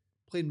were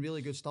playing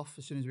really good stuff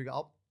as soon as we got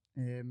up.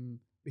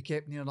 We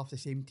kept near enough the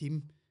same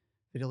team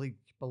for the league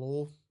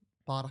below,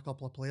 bar a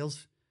couple of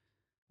players.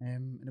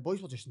 And the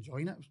boys were just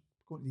enjoying it.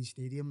 Going to these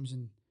stadiums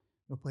and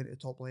playing at the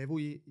top level,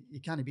 you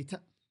can't beat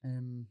it.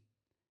 And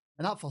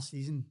that first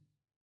season,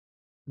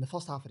 in the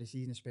first half of the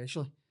season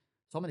especially,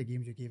 some of the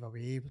games we gave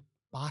away,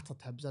 battered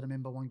Hibs. I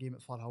remember one game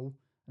at Firhill,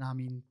 and I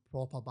mean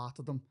proper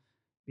battered them,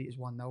 beat us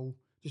 1-0,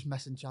 just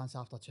missing chance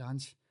after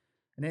chance,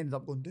 and ended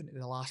up going down to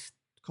the last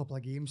couple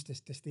of games to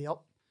stay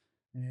up.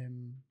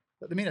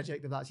 But the main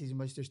objective that season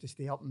was just to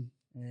stay up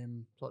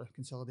and sort of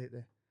consolidate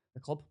the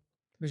club.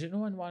 Was it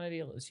no in one of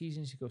the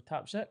seasons you go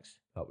top six?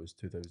 That was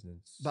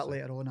 2006. A bit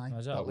later on, aye.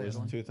 Was it? That Bit was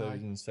later on.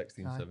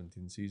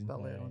 2016-17 season. Bit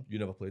later on. You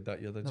never played that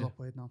year, did Never you?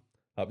 played now.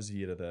 That was the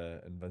year of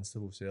the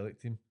Invincible Celtic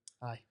team.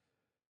 Aye.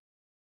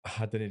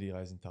 I didn't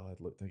realise until I'd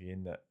looked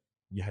again that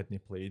you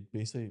hadn't played.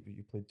 Basically,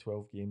 you played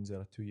 12 games in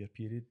a 2-year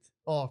period.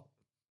 Oh,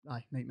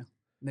 aye,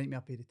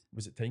 nightmare period.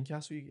 Was it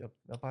Tynecastle you got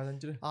a bad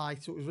injury? Aye,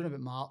 so it was around about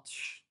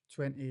March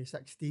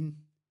 2016.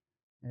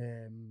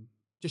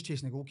 Just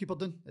chasing the goalkeeper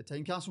down at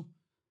Tynecastle,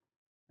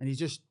 and he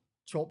just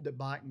chopped it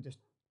back and just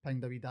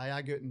pinged a wee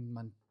diag out, and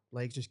my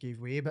legs just gave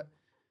way. But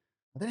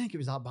I didn't think it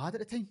was that bad at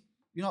the time.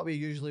 You know what way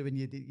usually when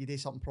you do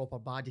something proper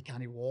bad, you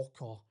can't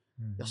walk or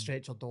you're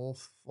stretchered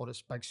off or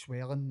it's big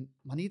swelling.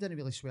 My knee didn't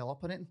really swell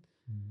up or anything.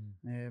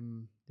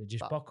 Did you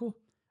just but- buckle?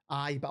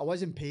 Aye, but I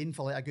was in pain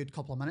for like a good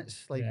couple of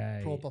minutes, like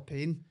Right. proper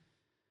pain.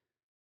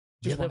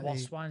 You're the wanted to-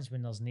 worst ones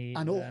when there's no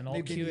I know, an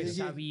nobody occurrence needs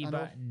you, a wee I know.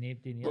 bit and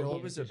nobody near What, you,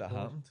 what was it just that goes.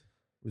 happened?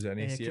 Was it an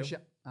ACL?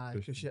 Cruciate. Aye,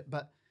 Cruciate. cruciate.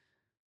 But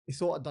he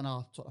thought I'd done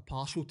a sort of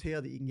partial tear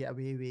that you can get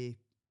away with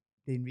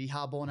doing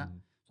rehab on it.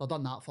 Mm. So I'd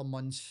done that for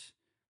months.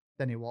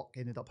 Didn't work.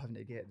 Ended up having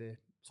to get the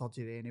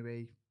surgery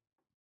anyway.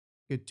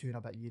 Good 2 and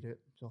a bit year out.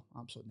 So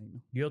absolute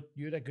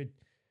nightmare.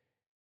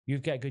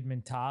 You've got a good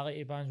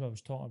mentality, Bands. I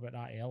was talking about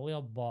that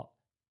earlier, but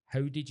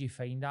how did you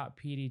find that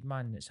period,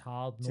 man? It's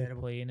hard, no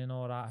Terrible. playing and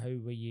all that. How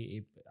were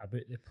you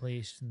about the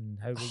place and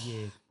how were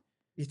you?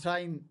 You try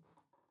and,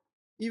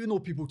 even though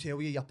people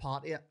tell you you're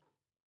part of it,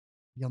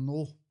 you're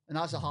no. And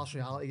that's a harsh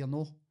reality, you're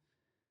no.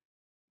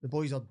 The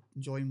boys are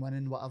enjoying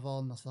winning, whatever,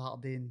 on a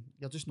Saturday, and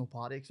you're just no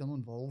part of it because you're not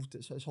involved.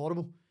 It's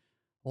horrible.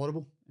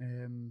 Horrible.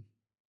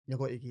 You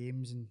go to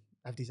games and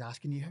everybody's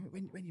asking you,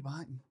 when you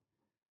back? And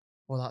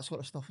all that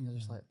sort of stuff, and you're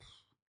just like,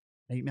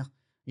 nightmare.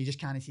 You just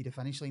can't see the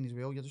finish line as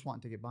well. You're just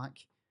wanting to get back.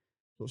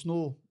 So it's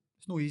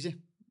no easy.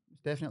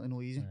 It's definitely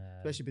no easy,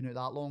 especially being out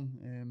that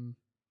long.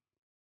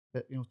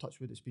 But touch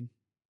wood, it's been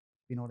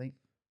all right.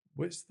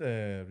 What's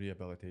the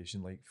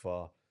rehabilitation like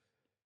for,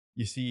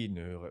 you see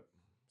now, like,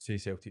 say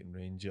Celtic and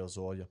Rangers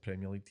or your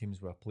Premier League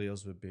teams where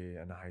players would be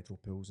in the hydro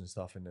pools and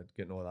stuff and they're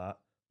getting all that.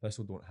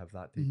 Thistle don't have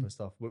that type of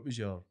stuff. What was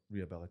your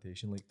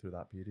rehabilitation like through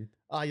that period?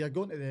 You're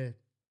going to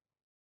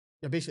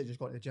you're basically just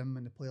going to the gym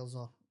and the players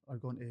are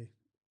going to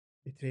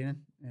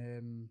training.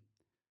 And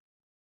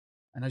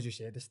as you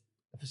said,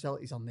 the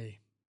facilities aren't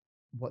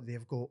what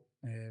they've got.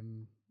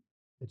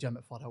 The gym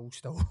at Firhill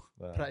still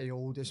pretty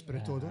old, it's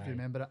brutal, don't you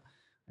remember it?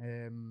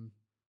 And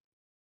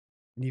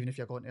even if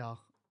you're going to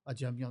a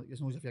gym,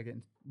 it's not as if you're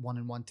getting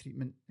one-on-one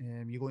treatment.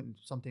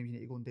 Sometimes you need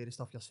to go and do the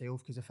stuff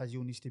yourself because the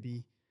physio needs to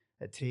be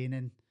at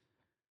training.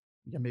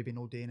 You're maybe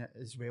not doing it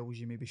as well as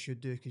you maybe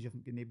should do because you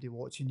haven't got anybody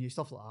watching you,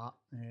 stuff like that.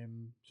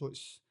 So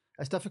it's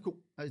difficult.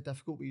 It's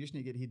difficult, but you just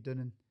need to get your head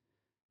down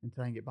and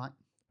try and get back.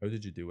 How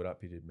did you deal with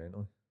that period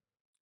mentally?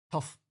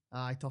 Tough.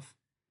 Tough.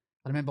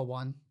 I remember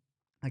one.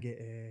 I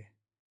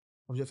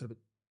was out for about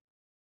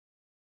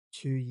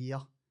 2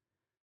 years,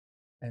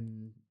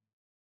 and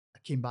I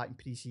came back in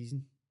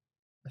pre-season.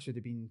 This would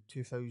have been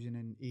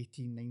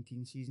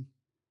 2018-19 season,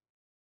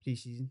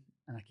 pre-season,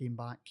 and I came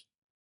back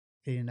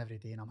training every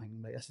day, and I'm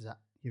thinking, right, this is it.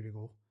 Here we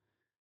go.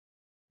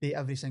 Day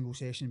every single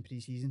session in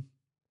pre-season.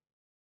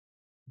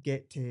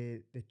 Get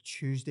to the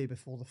Tuesday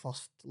before the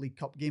first League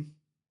Cup game.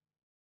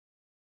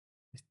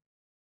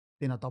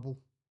 Doing a double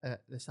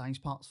at the science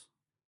parts,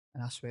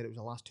 and I swear it was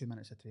the last 2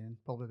 minutes of training,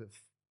 probably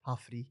about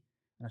 3:30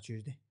 on a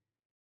Tuesday.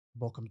 The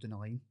ball comes down the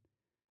line,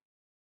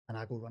 and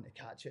I go run to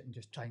catch it and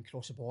just try and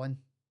cross the ball in,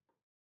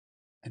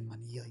 and my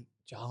knee like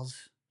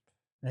jars,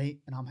 right?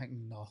 And I'm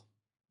thinking, no,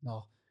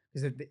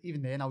 because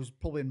even then I was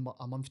probably in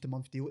a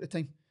month-to-month deal at the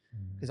time,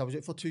 because I was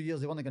out for 2 years.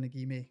 They weren't going to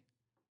give me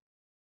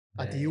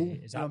a deal.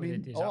 Is that what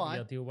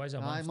your deal was?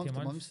 Month to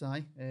month.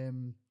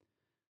 Don't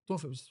know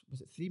if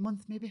was it 3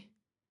 months maybe?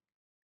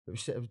 It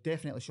was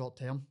definitely short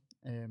term.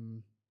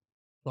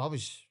 So I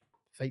was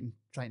fighting,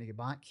 trying to get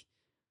back.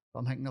 But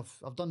I'm thinking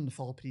I've done the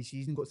full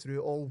pre-season, got through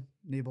it all,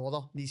 no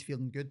bother, knees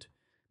feeling good.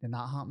 Then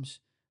that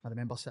happens. I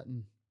remember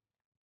sitting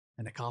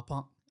in the car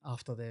park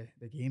after the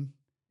game.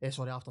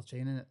 After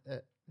training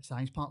at the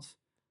science parts.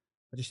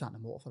 I just sat in the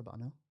motor for about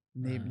an hour.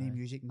 No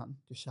music, nothing.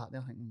 Just sat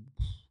there thinking,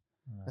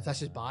 if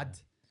this is bad,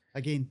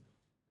 again,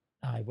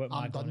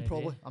 I'm done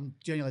probably. I'm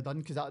genuinely done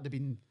because that would have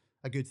been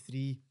a good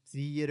three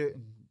year out,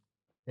 and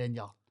then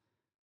you're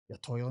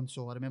toiling.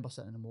 So I remember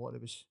sitting in the motor.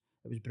 It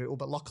was brutal,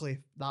 but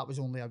luckily that was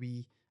only a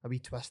wee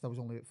twist. I was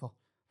only out for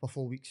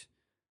 4 weeks,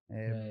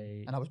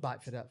 and I was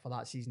back for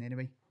that season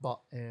anyway.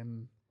 But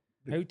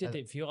how did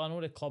it feel? I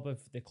know the club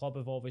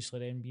have obviously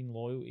then been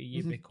loyal to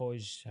you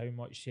because how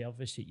much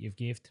service that you've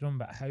gave to them.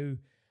 But how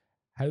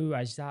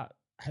is that?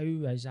 How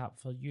is that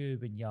for you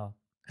when you're?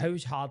 How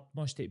hard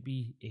must it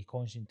be to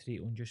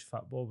concentrate on just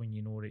football when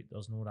you know that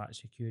there's no that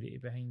security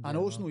behind you? I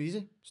know it's not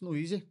easy. It's not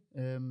easy.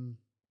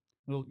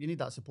 Well, you need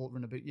that support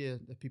running about you.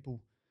 The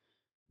people,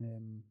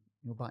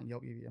 backing you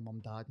up. You get your mum,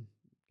 dad, and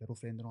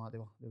girlfriend, and all that.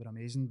 They were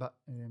amazing. But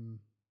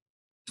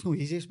it's not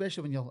easy,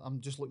 especially when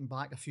I'm just looking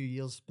back a few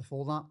years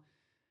before that.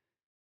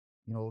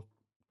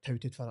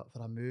 Touted for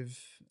a move.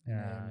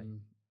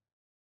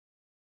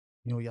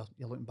 You're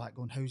looking back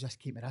going, how's this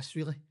came to this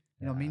really?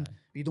 You know what I mean? But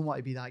you don't want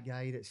to be that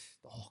guy that's,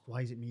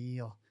 why is it me?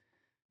 Or,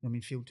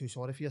 feel too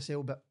sorry for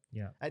yourself. But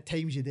at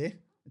times you do.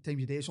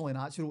 It's only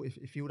natural if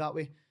you feel that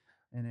way.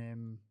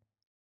 And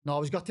no, I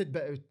was gutted,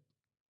 but it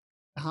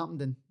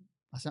happened, and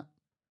that's it.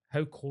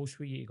 How close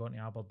were you to going to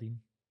Aberdeen?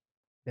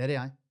 Very,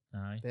 aye.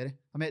 Very.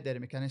 I met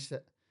Derek McInnes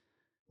at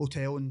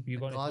hotel in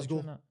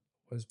Glasgow.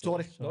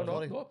 Sorry. No,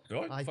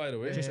 fire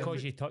away. Just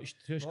because you touched.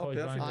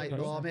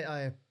 I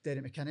met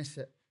Derek McInnes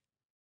at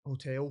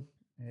hotel.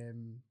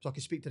 So I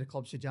could speak to the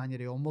clubs for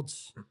January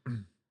onwards.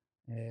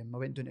 I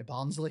went down to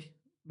Barnsley,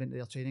 went to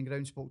their training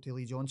ground, spoke to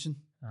Lee Johnson.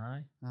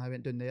 I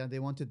went down there, they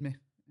wanted me.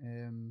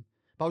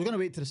 But I was going to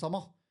wait till the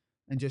summer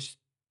and just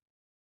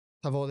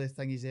have all the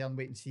thingies there and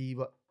wait and see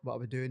what I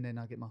would do, and then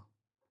I get my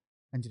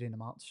injury in the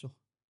March. So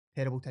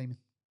terrible timing.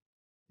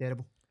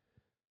 Terrible.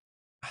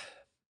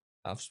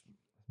 I've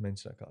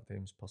mentioned it a couple of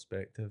times,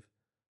 perspective.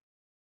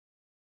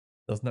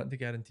 There's nothing to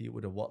guarantee it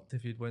would have worked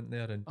if you'd went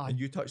there, and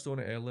you touched on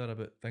it earlier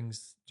about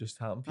things just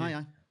happen for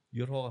you.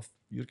 You're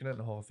going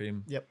into Hall of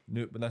Fame. Yep.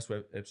 When this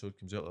episode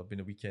comes out, there'll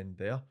been a weekend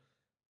there.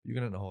 You're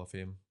going into Hall of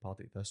Fame,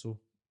 Partick Thistle.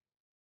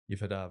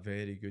 You've had a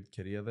very good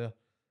career there.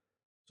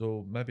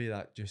 So maybe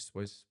that just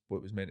was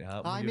what was meant to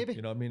happen. Maybe.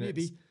 You know what I mean?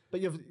 Maybe. But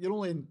you're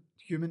only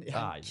human to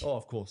think. Oh,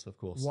 of course.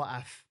 What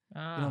if?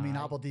 You know what I mean?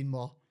 Aberdeen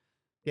were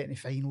getting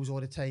to finals all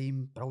the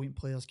time. Brilliant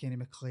players, Kenny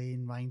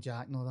McLean, Ryan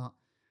Jack and all that.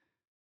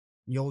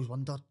 You always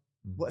wondered,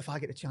 what if I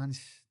get the chance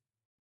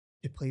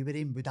to play with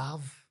him? Would I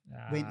have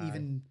went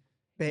even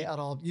better?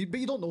 But you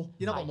don't know.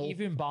 You never know.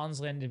 Even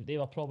Barnsley, they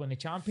were probably in the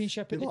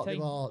Championship at the time. They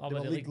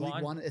were League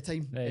One at the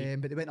time. Right.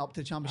 But they went up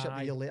to the Championship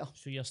a year later.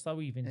 So you're still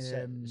even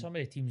some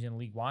of the teams in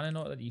League One and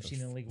not that you've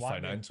seen in League One.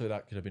 Financially,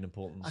 that could have been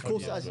important. Of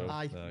course it is,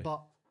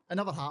 but it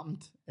never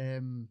happened.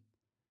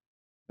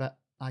 But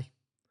aye.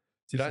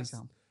 See,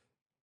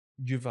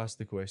 you've asked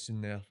the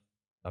question there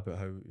about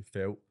how it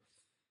felt.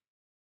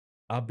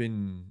 I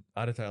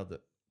retired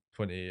at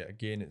 28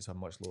 again. It's a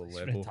much lower He's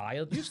level.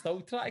 retired. You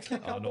still try to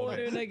kick I a know, ball mate.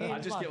 around again. I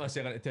just get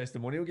myself into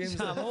testimonial games.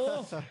 I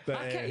know. But,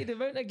 I can't the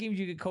amount of games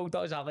you get called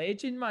out as a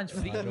legend, man. It's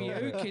freaking me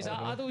out because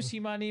I don't see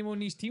my name on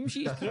these team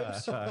sheets.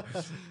 Groups.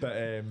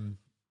 But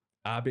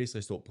I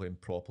basically stopped playing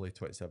properly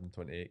 27,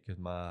 28 because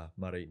my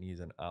right knee is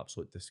an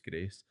absolute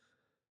disgrace.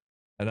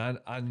 And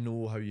I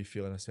know how you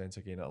feel in a sense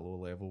again at a low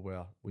level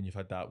where when you've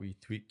had that wee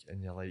tweak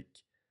and you're like,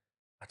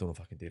 I don't know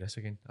if I can do this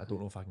again. I don't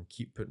know if I can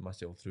keep putting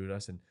myself through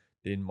this and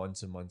doing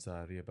months and months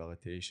of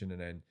rehabilitation.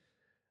 And then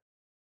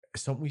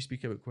it's something we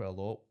speak about quite a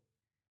lot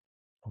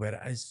where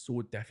it is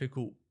so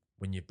difficult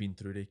when you've been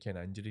through the kind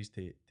of injuries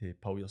to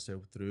pull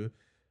yourself through.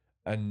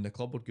 And the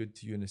club were good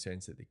to you in the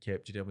sense that they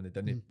kept you there when they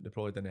didn't. They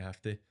probably didn't have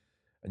to,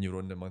 and you're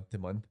on the month to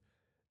month.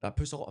 That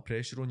puts a lot of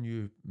pressure on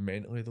you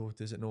mentally, though,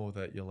 does it? Know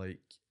that you're like,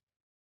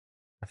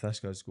 if this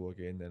does go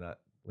again, then that,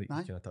 like you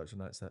kind of touched on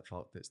that, it's that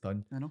fact it's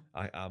done. I know.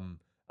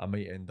 I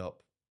might end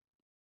up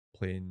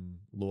playing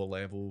lower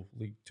level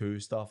League 2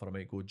 stuff, or I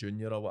might go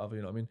junior or whatever.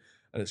 You know what I mean?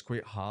 And it's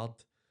quite hard.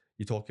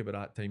 You talk about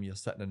that time you're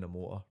sitting in the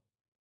motor,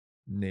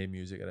 no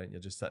music or anything,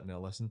 you're just sitting there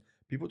listening.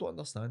 People don't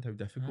understand how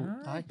difficult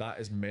that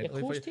is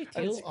mentally for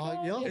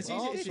you. It's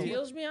easy to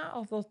tears me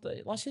out.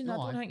 Listen, I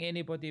don't think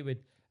anybody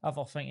would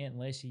ever think it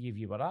unless if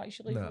you were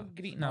actually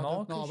greeting and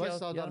all.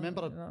 I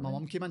remember my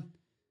mum came in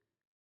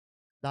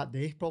that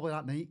day, probably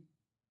that night,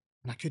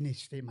 and I couldn't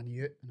straighten my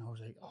knee out, and I was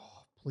like,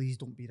 oh, please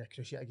don't be the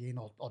cruciate again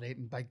or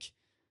anything big.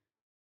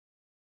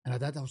 And I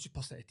did. I was just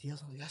busting out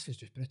tears. I was like, this is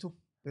just brutal.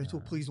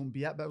 Please don't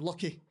be it. But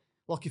lucky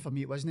for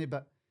me it wasn't.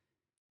 But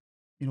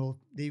you know,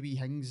 they wee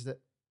things that,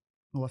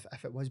 you know,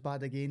 if it was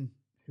bad again,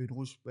 who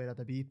knows where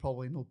I'd be?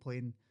 Probably no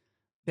playing.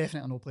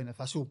 Definitely no playing at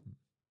Thistle.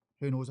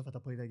 Who knows if I'd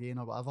have played again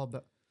or whatever.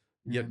 But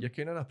you're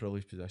kind of in a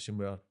privileged position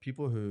where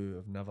people who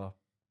have never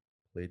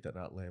played at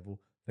that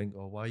level think,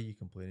 oh, why are you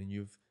complaining?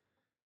 You're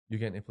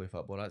getting to play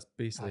football. That's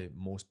basically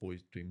most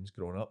boys' dreams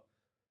growing up.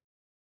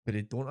 But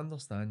they don't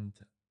understand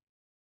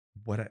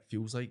what it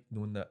feels like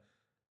knowing that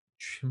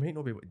you might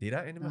not be able to do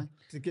that anymore.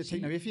 To get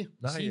taken away from you.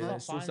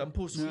 It's so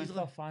simple, so easily.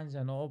 For fans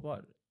and all,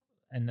 but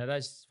there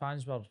is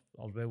fans are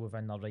well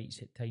within their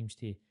rights at times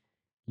to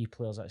give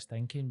players that's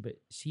thinking. But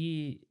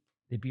see,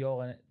 they be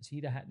all in it. See,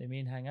 the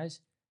main thing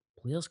is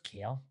players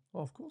care.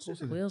 Oh, of course.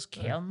 Players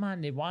care,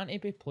 man. They want to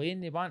be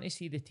playing. They want to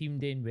see the team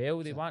doing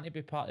well. They want to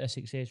be part of a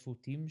successful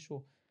team.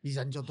 So he's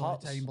injured all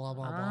the time, blah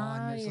blah blah.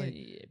 And it's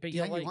like, but do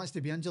you think he wants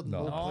to be injured?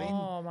 No,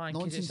 playing? Man,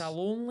 because it's a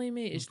lonely,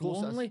 mate. It's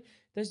lonely.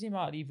 Doesn't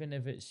matter even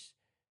if it's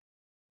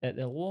at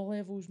the lower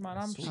levels, man.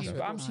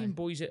 I'm seeing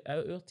boys at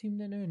our team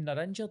now and they're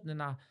injured,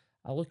 and I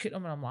look at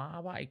them and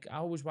I'm like, I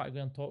always want to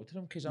go and talk to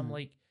them because I'm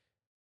like,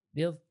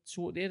 they're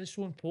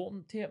so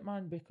important to it,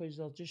 man, because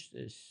they're just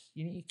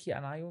you need to keep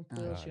an eye on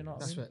players. You know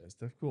what I mean? It's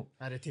difficult.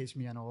 Irritates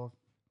me and all.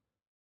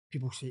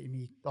 People say to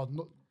me, or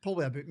not,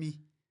 probably about me,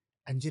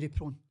 injury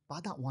prone. But I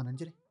had that one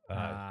injury.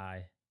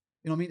 Aye.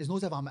 You know what I mean? It's not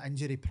as if I'm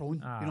injury prone.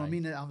 You know what I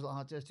mean? I was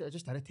like, it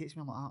just irritates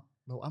me. I'm like,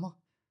 well, am I?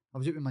 I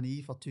was out with my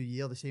knee for 2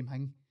 years, the same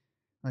thing.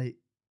 Like,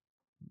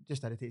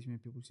 just irritates me when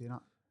people say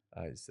that.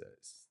 It's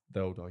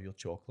the old your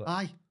chocolate.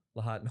 Aye.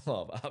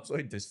 No, I've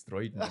absolutely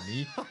destroyed my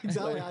knee.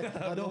 Exactly.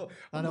 I know.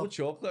 No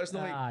chocolate. It's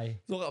not like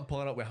I'm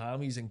pulling up with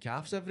hammies and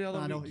calves every other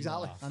week. I know,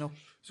 exactly. I know.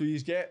 So you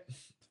get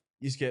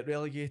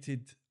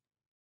relegated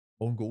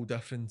on goal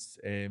difference.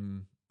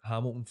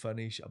 Hamilton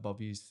finish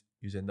above you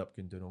end up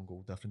going down on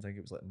goal difference. I think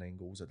it was like 9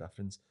 goals of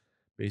difference.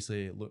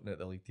 Basically, looking at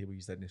the league table,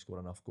 you didn't score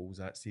enough goals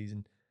that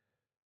season.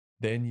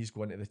 Then you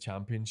go into the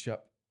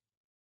championship.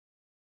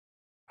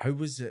 How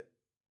was it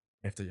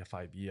after your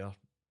 5-year?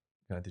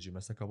 Did you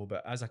miss a couple?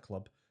 But as a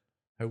club,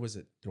 how was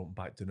it dropping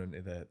back down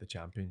into the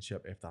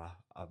championship after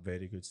a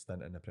very good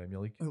stint in the Premier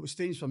League? It was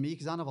strange for me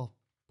because I never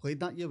played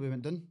that year. We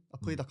went down. I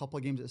played a couple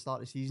of games at the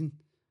start of the season.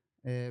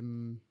 I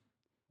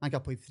think I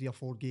played 3 or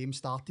 4 games.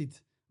 Started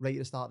right at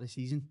the start of the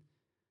season.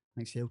 I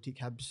think Celtic,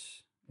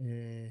 Hibs,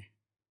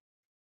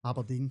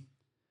 Aberdeen,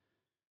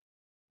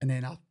 and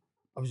then I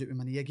was out with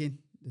my knee again.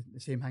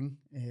 The same thing.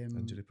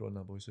 Injury prone,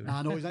 that boy.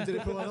 I know he's injury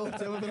prone. I know.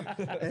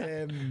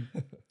 Tell me.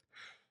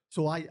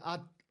 So I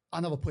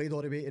never played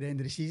all the way to the end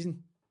of the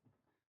season.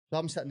 So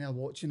I'm sitting there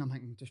watching. I'm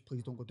thinking, just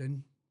please don't go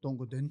down. Don't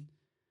go down.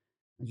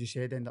 As you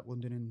said, end up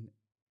going down in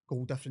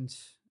goal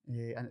difference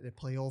into the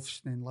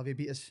playoffs. And then Livy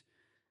beat us,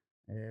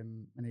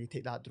 and then you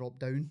take that drop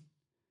down.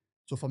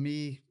 So for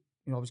me,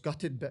 you know, I was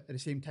gutted, but at the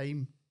same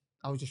time,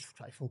 I was just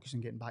trying to focus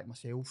on getting back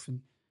myself.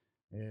 And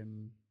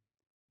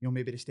you know,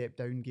 maybe the step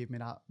down gave me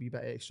that wee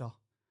bit extra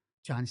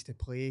chance to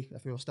play.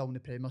 If we were still in the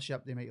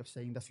Premiership, they might have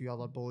signed a few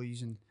other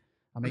boys, and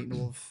I might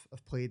not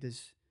have played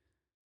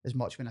as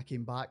much when I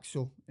came back.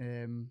 So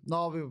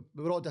no,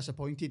 we were all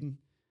disappointed, and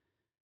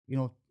you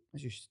know,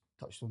 as you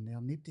touched on there,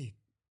 nobody,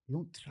 you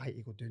don't try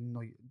to go down.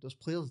 No, there's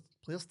players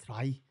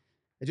try.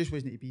 It just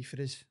wasn't to be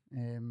for us.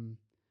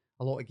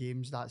 A lot of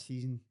games that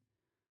season,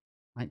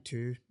 I think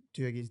two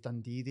against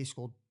Dundee, they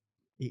scored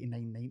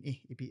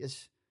 89-90. He beat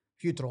us.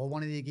 if you draw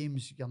one of the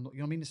games, you're not, you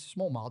know what I mean? It's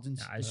small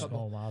margins. Yeah, it's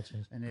small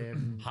margins.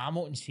 And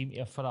Hamilton seemed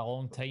to, for a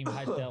long time,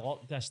 had the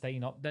luck this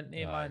time up, didn't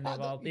they, man?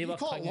 They were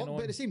caught clinging luck, on.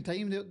 but at the same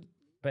time,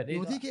 But they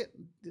were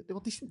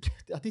decent,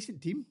 a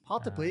decent team.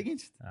 Hard to play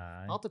against.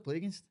 Aye. Hard to play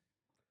against.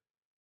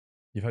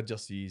 You've had your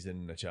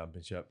season in the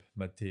Championship,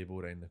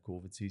 mid-table, then the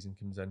COVID season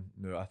comes in.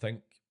 Now, I think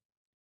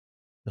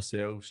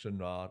yourselves,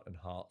 Stranraer and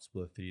Hearts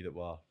were the three that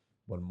were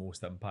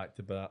most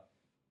impacted by that.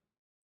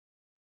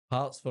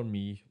 Hearts, for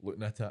me,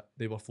 looking at it,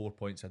 they were 4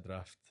 points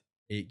adrift,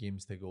 8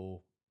 games to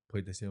go,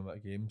 played the same amount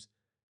of games.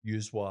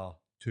 Yous were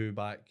 2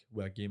 back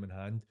with a game in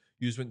hand.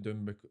 Yous went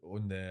down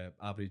on the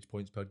average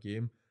points per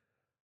game.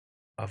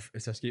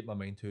 It's escaped my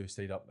mind who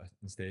stayed up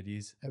instead.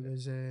 It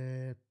was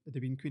they'd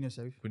been Queen of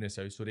South. Queen of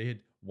South, so they had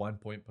 1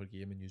 point per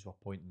game and yous were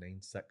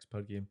 0.96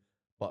 per game.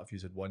 But if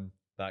yous had won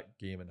that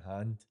game in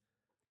hand,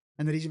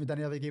 And the reason we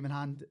didn't have a game in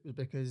hand was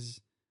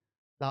because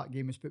that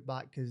game was put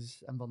back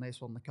because Inverness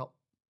were in the cup.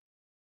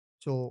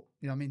 So,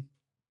 you know what I mean?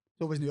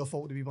 So it wasn't your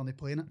fault that we weren't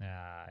playing it.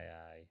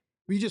 Aye.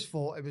 We just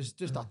thought it was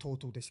just a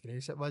total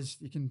disgrace. It was,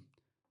 you can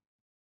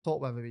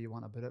talk whatever way you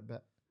want about it,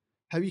 but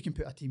how you can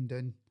put a team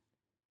down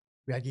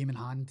with a game in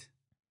hand.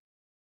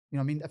 You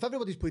know what I mean? If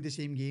everybody's played the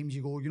same games,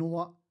 you go, you know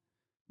what?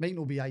 Might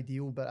not be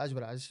ideal, but it is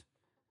what it is.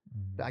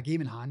 But a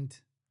game in hand,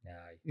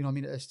 Aye. you know what I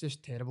mean? It's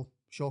just terrible,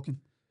 shocking.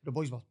 The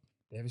boys were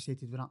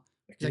devastated with that.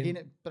 Because again,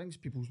 it brings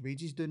people's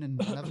wages down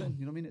and everything.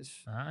 You know what I mean?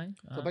 It's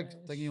a big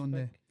thingy on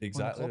the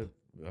exactly. club.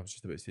 I was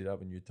just about to say that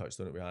when you touched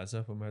on it with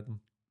Azza when we had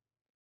them.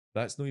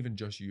 That's not even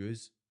just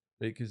yous,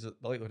 right? Because the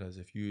likelihood is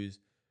if yous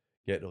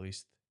get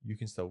released, you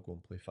can still go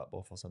and play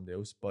football for somebody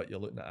else, but you're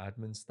looking at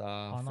admin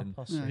staff and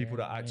 100%, people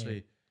that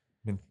actually,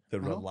 I mean, they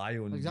I know, rely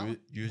on exactly.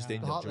 yous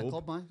doing The their heart of the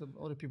job, club, man.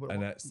 All the people that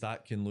and work.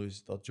 that can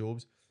lose their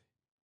jobs.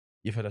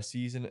 You've had a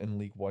season in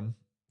League One,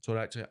 so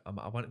actually,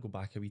 I want to go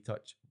back a wee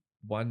touch.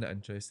 One that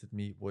interested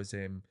me was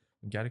when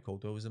Gary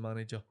Caldwell was the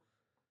manager.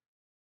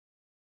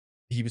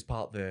 He was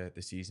part of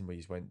the season where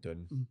he went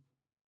down.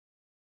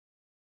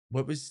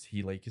 What was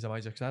he like as a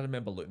manager? Because I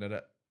remember looking at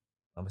it.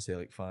 I'm a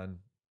Celtic fan.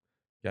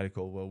 Gary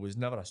Caldwell was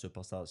never a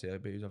superstar at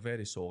Celtic, but he was a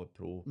very solid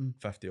pro.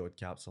 50 odd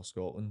caps for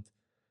Scotland.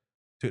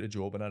 Took the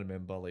job, and I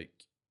remember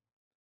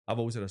I've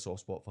always had a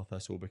soft spot for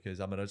Thistle because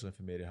I'm originally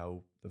from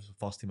Maryhill. It was the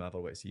first team I ever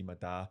went to see. My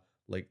dad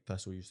liked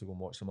Thistle, used to go and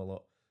watch them a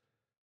lot.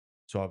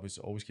 So I was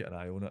always keeping an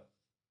eye on it.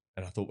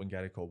 And I thought when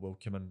Gary Caldwell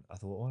came in, I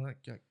thought, oh,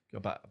 that get a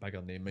bit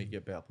bigger name, might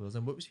get better players.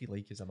 And what was he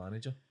like as a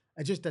manager?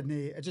 It just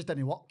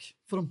didn't work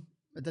for him.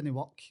 It didn't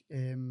work.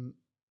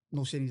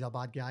 No saying he's a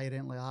bad guy or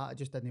anything like that. It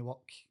just didn't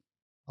work.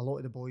 A lot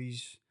of the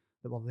boys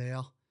that were there,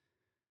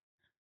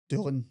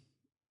 Doolan,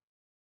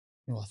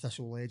 you know, a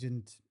Thistle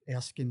legend,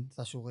 Erskine,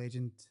 Thistle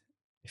legend,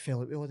 he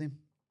fell out with all of them.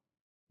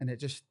 And it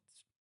just,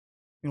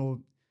 you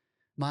know,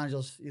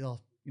 managers either,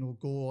 you know,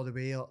 go all the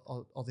way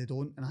or they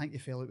don't. And I think he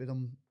fell out with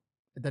them.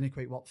 It didn't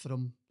quite work for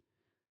him.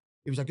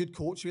 He was a good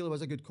coach, really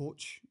was a good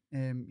coach.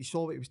 He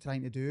saw what he was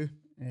trying to do,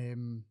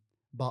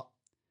 but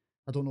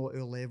I don't know at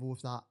our level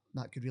if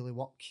that could really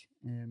work.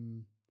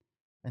 And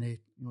he, you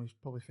know, he's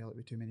probably felt it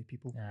with too many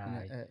people.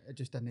 And it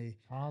just didn't.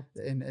 Hard.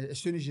 And as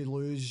soon as you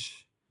lose,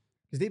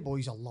 because they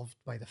boys are loved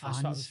by the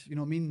fans, you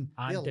know what I mean?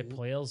 And the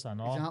players, I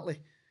know. Exactly.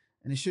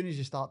 And as soon as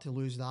you start to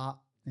lose that,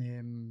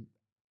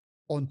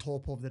 on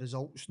top of the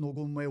results not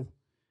going well,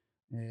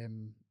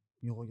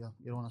 you know,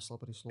 you're on a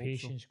slippery slope.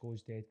 Patience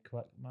goes dead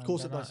quick, man. Of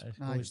course it does.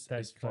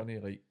 It's funny,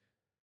 like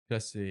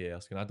Chris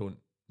Erskine, I don't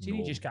See,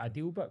 he just got a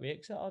deal, but we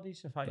Exeter,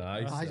 he's a fight.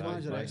 Like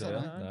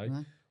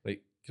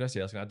Chris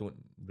Erskine, I don't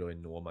really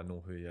know him. I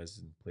know who he is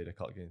and played a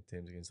couple of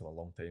times against him a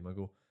long time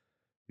ago.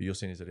 But you're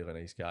saying he's a really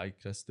nice guy.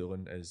 Chris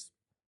Doolan is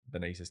the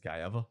nicest guy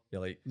ever.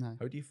 You're like,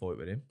 how do you fight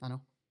with him? I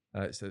know.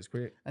 It's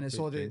great. And it's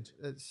all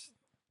it's,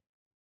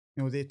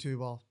 you know, they two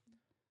were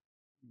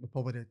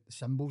probably the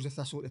symbols of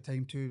Thistle at the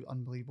time, two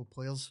unbelievable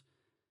players.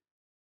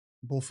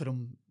 Both of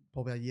them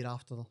probably a year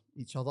after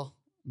each other.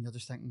 And you're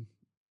just thinking,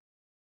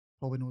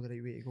 probably not the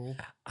right way to go.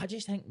 I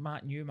just think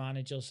new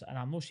managers, and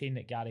I'm not saying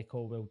that Gary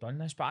Caldwell done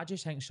this, but I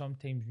just think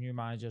sometimes new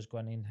managers go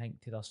in and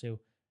think to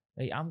themselves,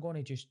 right, I'm going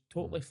to just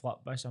totally flip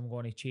this, I'm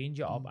going to change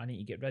it up, I need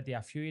to get rid of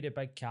a few of the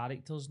big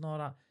characters and all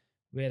that.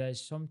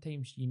 Whereas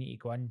sometimes you need to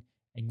go in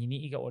and you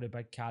need to get all the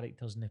big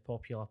characters and the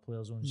popular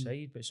players on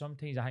side, but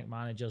sometimes I think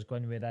managers go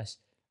in with this,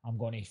 I'm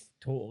going to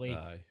totally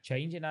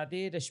change it. And I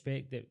do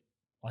respect that,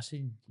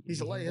 listen, he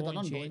had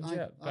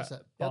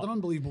an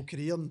unbelievable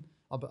career and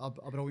a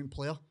brilliant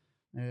player.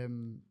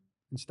 And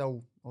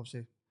still,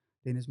 obviously,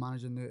 doing his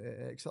managing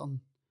at Exeter. And, you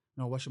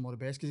know, I wish him all the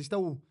best because he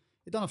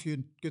done a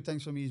few good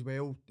things for me as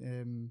well.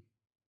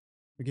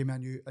 He gave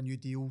me a new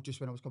deal just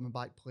when I was coming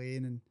back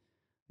playing,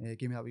 and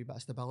gave me that wee bit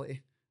of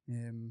stability.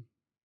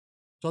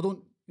 So I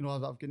don't, you know,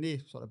 I've got no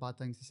sort of bad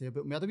things to say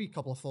about him. We had a wee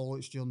couple of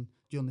fallouts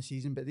during the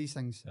season, but these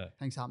things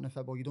happen in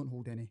football. You don't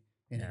hold any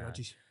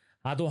grudges.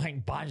 I don't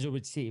think Banjo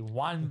would say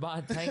one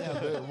bad thing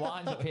about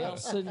one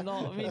person, you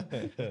know what I mean?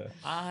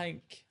 I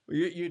think...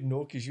 You'd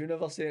know because you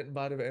never say anything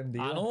bad about him, do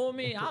you? I know,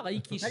 mate. I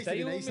like his Nice to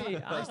be style, nice,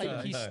 mate. huh? I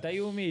like his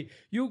style, mate.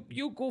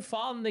 You go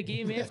far in the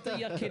game after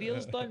your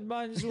career's done,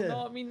 man. So, you know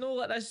what I mean? No,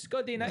 like this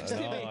Scotty next to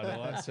me. I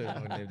know, that's it.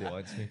 Nobody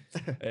wants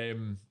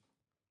me.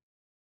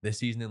 The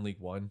season in League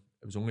One,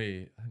 I think it was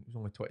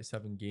only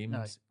 27 games.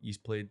 Aye. He's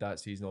played that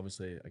season,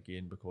 obviously,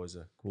 again because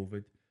of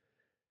COVID.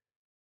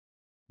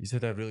 He's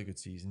had a really good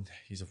season.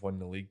 He's won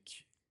the league.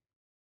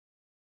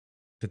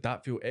 Did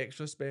that feel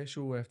extra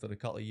special after the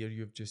couple of years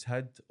you've just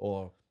had,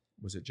 or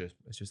was it's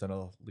just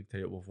another league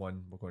title we've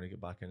won? We're going to get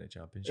back into the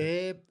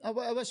championship. It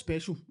was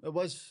special. It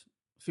was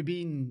for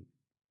being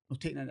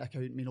taking into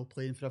account,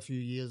 playing for a few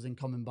years and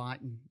coming back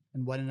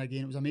and winning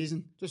again. It was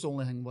amazing. Just the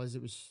only thing was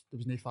there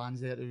was no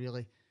fans there to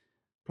really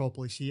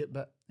properly see it.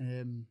 But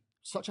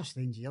such a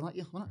strange year that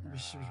year, wasn't it?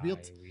 It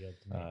was weird.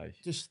 Aye.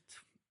 Just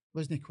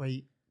wasn't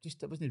quite.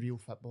 Just it wasn't real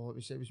football. It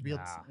was weird.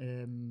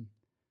 Nah.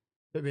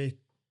 But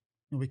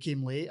we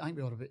came late. I think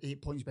we were about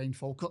 8 points behind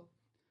Falkirk.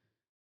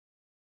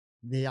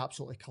 They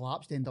absolutely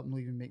collapsed. Ended up not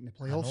even making the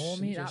playoffs. I know,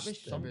 mate. And That was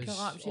just- some it was-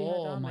 collapse.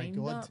 Oh my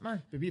god! That,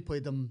 man. But we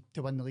played them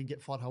to win the league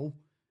at Firhill.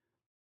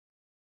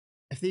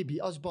 If they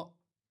beat us, but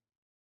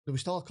there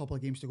was still a couple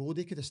of games to go,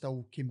 they could have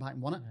still came back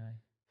and won it.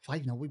 Aye.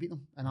 5-0 we beat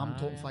them. And I'm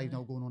talking Aye.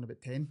 5-0 going on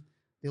about 10.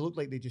 They looked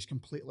like they just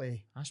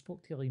completely... I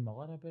spoke to Lee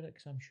Miller about it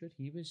because I'm sure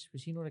he was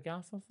he not a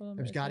gaffer for them?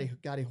 It was at the time?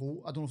 Gary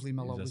Holt. I don't know if Lee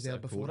Miller was there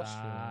before it.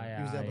 Aye,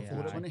 He was there aye, before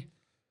it, aye. wasn't he?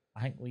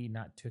 I think Lee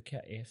Nat took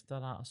it after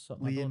that or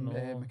something. Lee I don't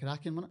and know.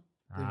 McCracken, wasn't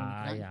it? David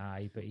Aye, McCracken.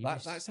 aye, but he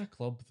That's a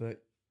club that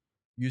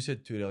you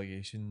said 2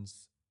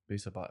 relegations.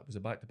 Basically, was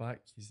it back to back?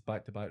 He's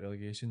back to back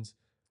relegations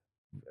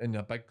in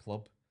a big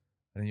club.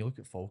 And then you look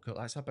at Falkirk,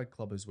 that's a big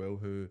club as well,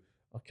 who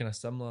are kind of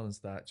similar in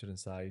stature and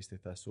size to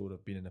Thistle,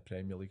 have been in the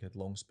Premier League, had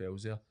long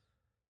spells there.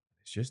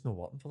 It's just not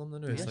working for them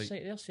now. It's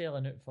they're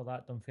selling out for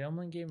that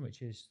Dunfermline game,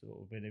 which is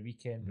will be the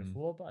weekend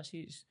before. But I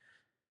see it's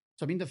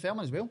So I mean,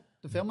 Dunfermline as well.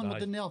 Dunfermline were Aye.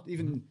 doing there,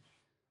 even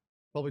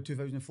probably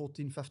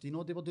 2014-15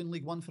 odd. They were doing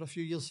League One for a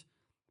few years.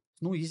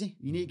 It's no easy.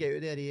 You need to get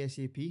out there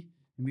ASAP.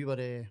 And we were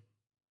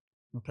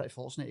pretty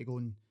fortunate to go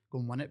and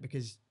win it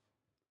because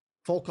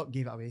Falkirk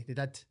gave it away. They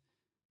did.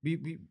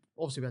 We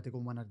obviously we had to go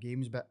and win our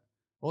games, but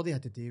all they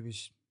had to do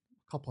was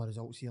a couple of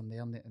results here and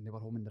there, and they were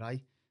home and dry.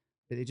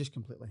 But they just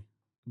completely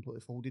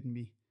folded, and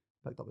we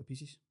picked up the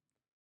pieces.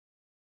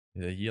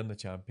 the year in the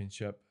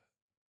championship.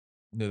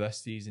 Now this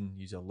season,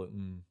 he's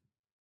looking.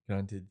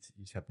 Granted,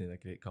 he's having a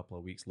great couple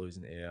of weeks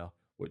losing Air,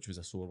 which was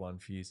a sore one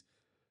for you.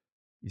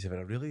 He's having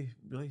a really,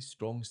 really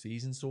strong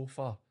season so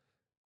far.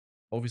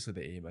 Obviously,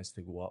 the aim is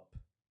to go up,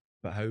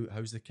 but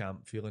how's the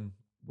camp feeling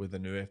with the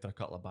new after a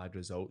couple of bad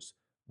results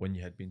when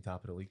you had been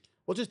top of the league?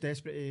 We're just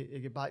desperate to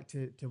get back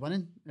to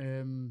winning.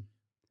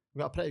 We've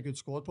got a pretty good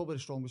squad, probably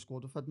the strongest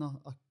squad we've had in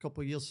a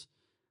couple of years.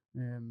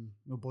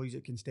 Boys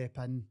that can step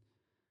in,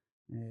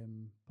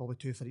 probably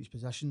 2 for each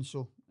position.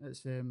 So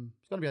it's going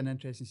to be an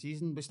interesting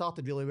season. We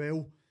started really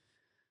well,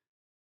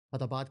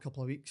 had a bad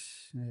couple of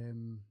weeks.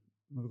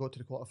 We got to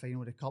the quarter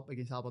final of the Cup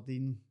against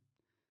Aberdeen,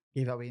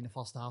 gave it away in the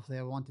first half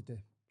there. We wanted to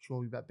show a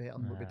wee bit better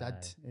than what we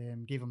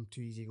did. Gave them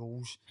 2 easy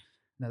goals.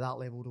 And at that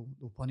level,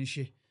 they'll punish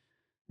you.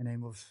 And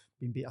then we've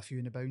been beat a few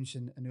in the bounce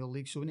in our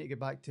league. So we need to get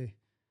back to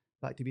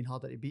being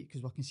harder to beat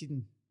because we're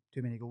conceding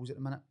too many goals at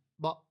the minute.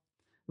 But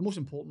the most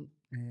important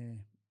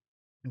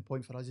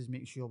point for us is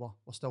making sure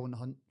we're still in the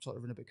hunt sort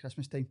of around about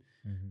Christmas time.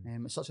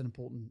 It's such an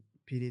important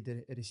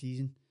period of the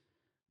season.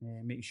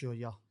 Making sure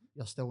you're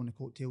still in the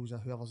coattails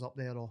of whoever's up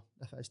there, or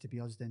if it is to be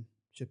us, then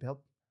superb.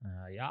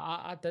 yeah,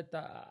 I did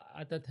that.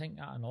 I did think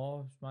that. I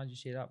know, man, you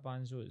say that,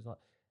 Banzo. It's like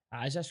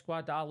it is a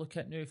squad that I look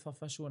at now for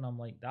Thistle, and I'm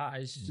like, that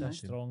is a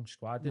strong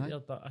squad that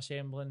they're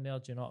assembling there.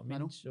 Do you know what I mean? I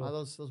know.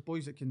 So There's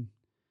boys that can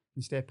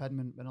step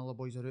in when other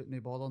boys are out and they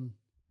bother.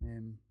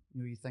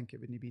 You think it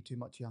wouldn't be too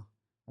much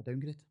a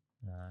downgrade.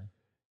 aye.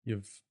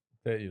 You've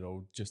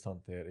 30-year-old, just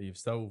turned 30. You've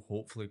still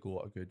hopefully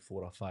got a good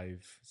 4 or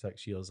 5,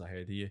 6 years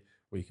ahead of you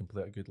where you can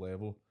play at a good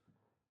level.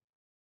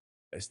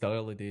 It's still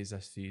early days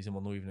this season.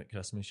 We're not even at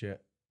Christmas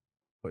yet.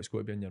 But it's got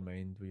to be in your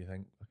mind where you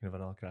think, I can have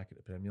another crack at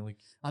the Premier League.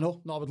 I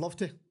know. No, I would love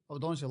to. I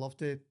would honestly love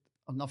to.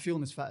 I'm not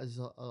feeling as fit as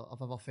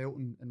I've ever felt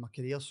in my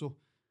career. So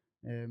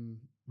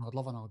I'd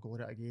love another go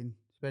at it again.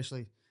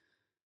 Especially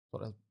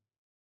sort of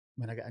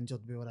when I got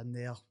injured, we were in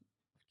there,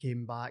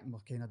 came back and we're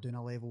kind of doing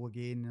a level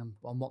again. And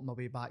I'm working my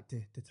way back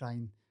to try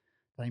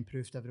and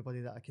prove to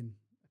everybody that I can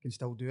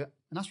still do it.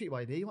 And that's what you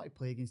want to do. You want to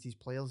play against these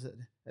players at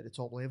the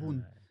top level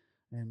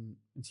and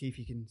see if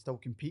you can still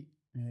compete.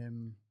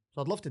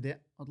 So I'd love to do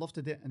it.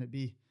 And it'd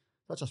be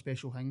such a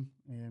special thing.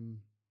 I'm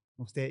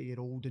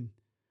 30-year-old and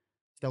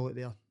still out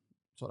there,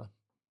 sort of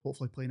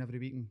hopefully playing every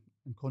week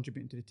and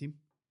contributing to the team.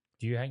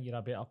 Do you think you're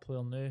a better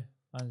player now,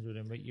 Banzo,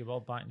 than what you were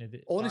back in the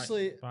day?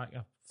 Honestly, back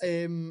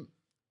I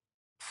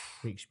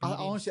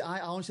experience.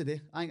 honestly do.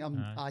 I think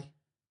I'm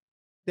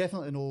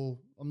definitely no.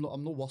 I'm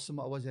no worse than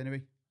what I was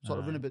anyway. Sort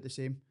of running about the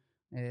same.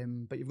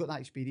 But you've got that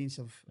experience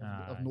of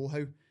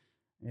know-how.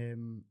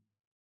 And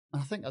I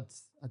think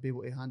I'd be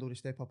able to handle the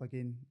step up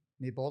again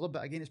no bother.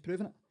 But again, it's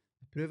proving it.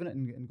 Proving it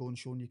and going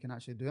showing you can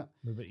actually do it.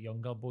 What about the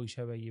younger boys?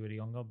 How are you with the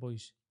younger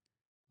boys?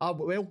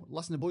 Well,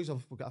 listen, the boys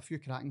we've got a few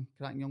cracking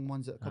young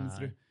ones that are coming Aye.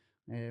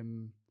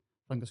 through.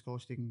 Fingers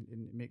crossed they can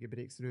make a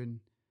breakthrough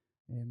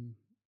and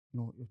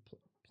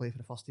play for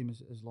the first team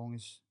as long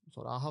as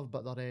sort of I have.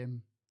 But they're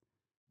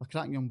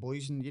cracking young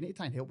boys, and you need to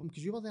try and help them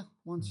because you were there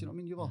once. You know what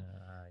I mean?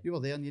 You were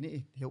there, and you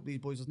need to help these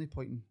boys. There's no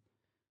point in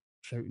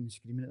shouting and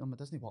screaming at them. It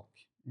doesn't work.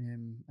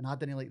 And I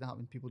didn't like that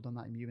when people done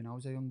that to me when I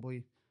was a young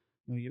boy.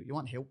 You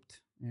want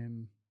helped.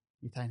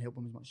 You try and help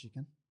them as much as you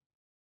can.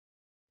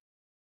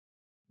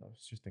 That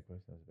was just a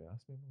question I was about to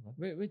ask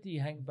me. What do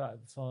you think? But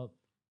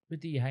what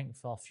do you think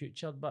for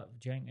future? But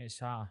do you think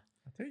it's I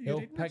tell you,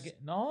 help pig?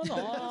 No,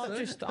 I'm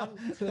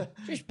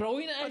just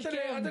brilliant. I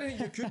didn't think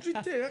you could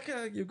read it.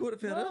 Okay, you got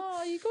it fair enough.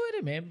 No, you got to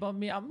remember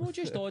me. I'm not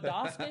just odd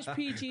daftness,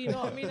 PG. You know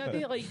what I mean? I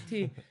do like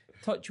to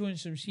touch on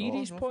some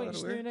serious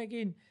points now and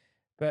again.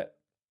 But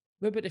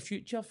what about the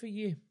future for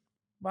you,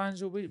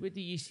 Banzo? What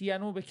do you see? I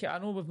know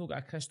we've not got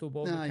a crystal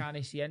ball. We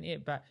can't see into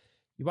it. But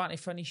you want to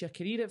finish your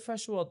career at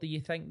Thistle, or do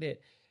you think that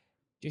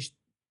just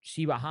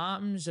see what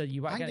happens, or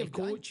you want to get into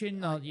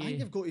coaching? I think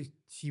you've got to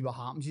see what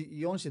happens.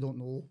 You honestly don't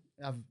know.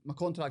 My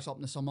contract's up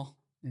in the summer.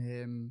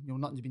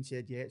 Nothing's been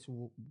said yet,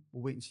 so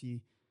we'll wait and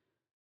see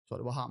sort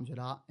of what happens with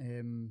that.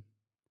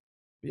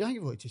 But I think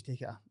you've got to just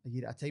take it a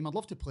year at a time. I'd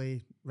love to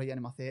play right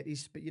into my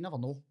 30s, but you never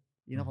know.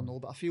 You never know.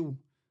 But I feel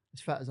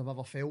as fit as I've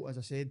ever felt, as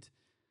I said,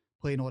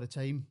 playing all the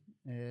time.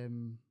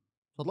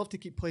 So I'd love to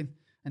keep playing.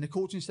 And the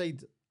coaching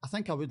side, I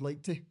think I would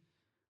like to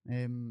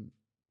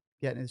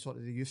get into sort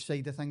of the youth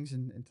side of things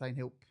and try and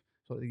help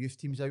sort of the youth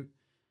teams out.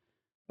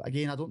 But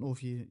again, I don't know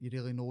if you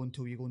really know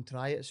until you go and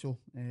try it. So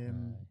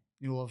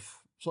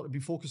I've sort of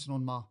been focusing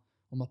on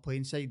my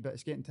playing side, but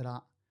it's getting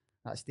to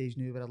that stage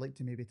now where I'd like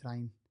to maybe try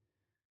and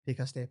take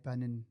a step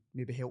in and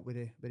maybe help with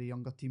the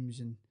younger teams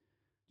and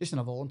just on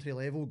a voluntary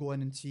level go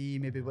in and see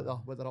maybe what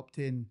they're up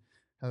to and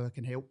how I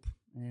can help.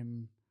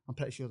 I'm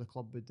pretty sure the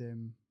club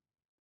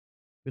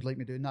would like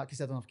me doing that,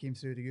 considering I've came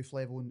through the youth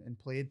level and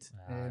played.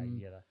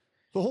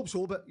 So I hope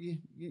so, but you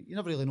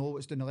never really know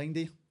what's down the line,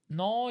 do you?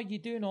 No, you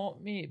do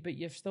not, mate, but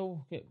you've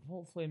still got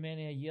hopefully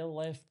many a year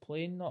left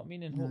playing, know what I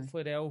mean? And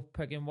hopefully the old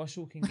pig and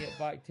whistle can get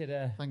back to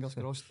the fingers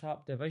crossed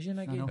top division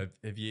again.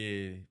 Have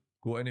you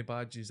got any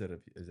badges,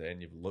 or is there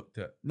any you've looked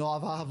at? No,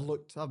 I've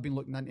looked. I've been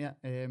looking into it.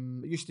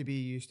 It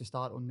used to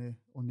start on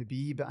the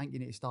B, but I think you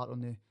need to start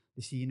on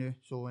the C now.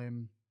 So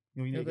you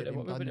need to get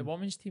what about the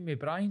women's team with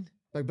Brian?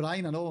 Big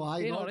Brian, I know.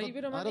 You're all right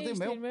with him, they're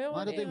doing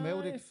well. They're doing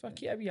well. If I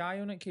keep a wee eye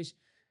on it, because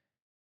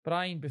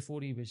Brian,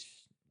 before he was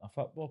a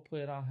football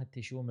player, I had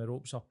to show my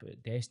ropes up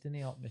at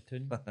Destiny up my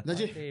tune. Did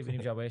you? When he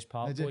was a West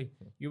Park boy.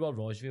 You were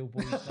Roseville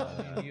boys.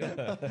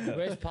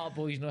 West Park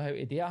boys know how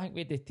to do. I think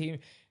we had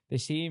the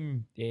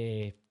same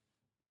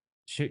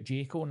shoot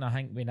Jaco, and I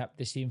think we nipped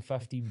the same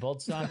 15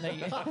 birds that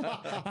night.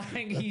 I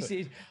think he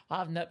said,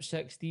 I've nipped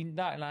 16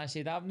 that, and I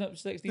said, I've nipped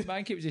 16. I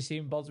think it was the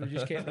same birds, we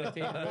just kept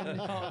rotating. You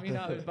know what I mean?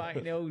 That was back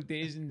in the old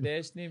days in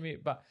Destiny,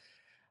 mate. But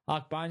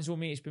Banzo,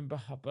 mate, it's been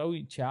a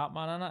brilliant chat,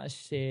 man, and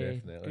it's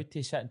good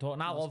to sit and talk.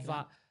 And I love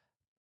that.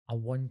 A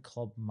one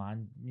club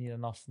man near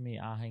enough, mate.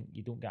 I think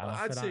you don't get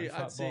enough of that in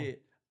football. I'd say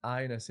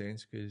in a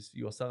sense, because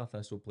you were still a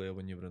Thistle player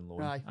when you were in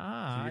loan.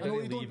 Aye. So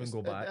you didn't leave and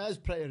go back. It is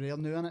pretty rare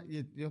now,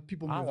 isn't it?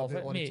 People move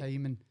about all the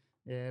time,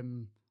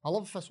 and I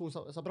love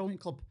Thistle. It's a brilliant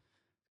club.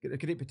 It's got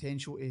a great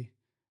potential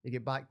to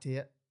get back to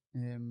it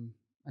in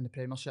the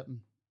Premiership.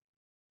 And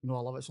I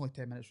love it. It's only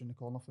 10 minutes from the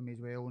corner for me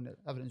as well, and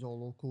everything's all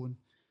local.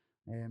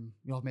 And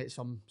I've met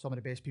some of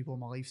the best people in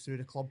my life through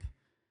the club.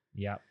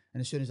 Yeah.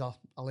 And as soon as I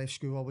left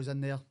school, I was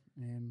in there,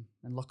 and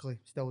luckily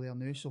still there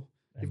now. So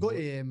you've got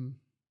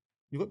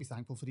to be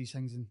thankful for these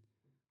things. And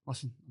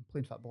listen, I'm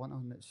playing football,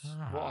 and it's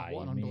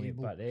what an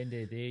unbelievable. But at the end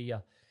of the day, you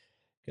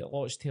got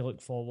lots to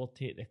look forward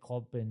to at the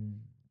club, and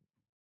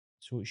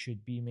so it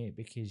should be, mate,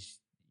 because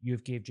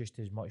you've gave just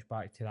as much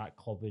back to that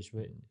club as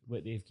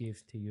what they've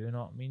gave to you, you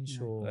know what I mean? Yeah.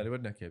 So they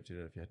wouldn't have kept you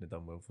there if you hadn't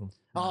done well for them.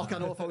 Oh, I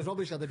know, if I was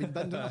rubbish, I'd have been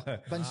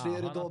binned straight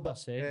out the door. But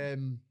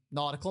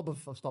the club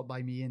have stuck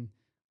by me,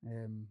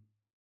 and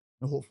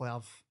hopefully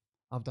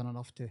I've done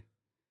enough to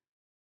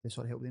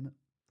sort of help them.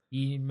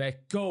 Ian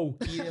McGo,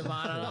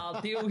 man, and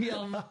I'll deal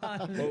here, man.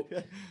 Well,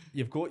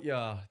 you've got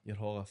your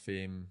Hall of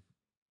Fame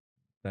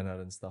dinner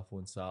and stuff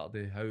on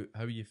Saturday.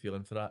 How are you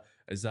feeling for that?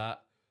 Is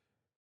that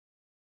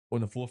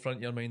on the forefront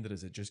of your mind, or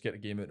is it just get the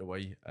game out of the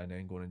way and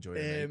then go and enjoy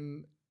the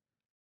night?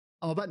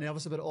 I'm a bit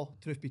nervous about it all,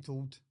 truth be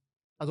told.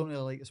 I don't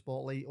really like the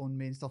spotlight on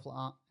me and stuff like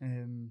that.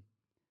 And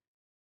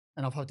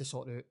I've had to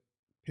sort out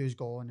who's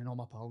gone, and all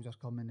my pals are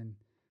coming, and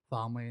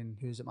family, and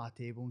who's at my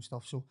table and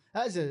stuff. So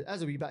it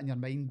is a wee bit in your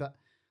mind, but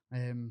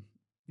I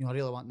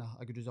really want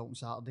a good result on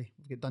Saturday.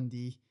 We've got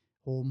Dundee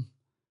home,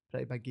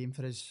 pretty big game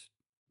for us.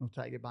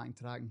 Try to get back on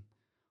track, and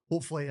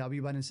hopefully a wee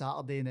win on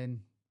Saturday, and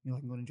then I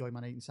can go and enjoy my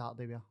night on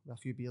Saturday with a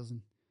few beers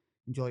and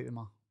enjoy it with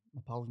my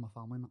pals, my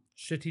family. And that.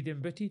 Suited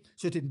and booted?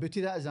 Suited and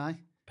booted, that is, aye.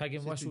 Pig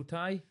and whistle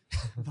tie.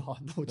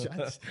 No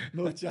chance.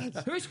 No chance.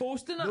 Who's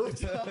hosting it? No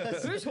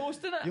chance. Who's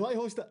hosting it? You want to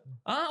host it?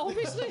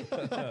 Obviously.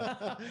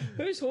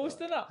 Who's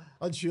hosting it?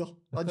 Unsure.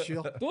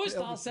 Don't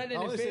start sending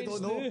I the honestly face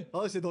don't know. now.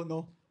 Honestly don't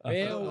know.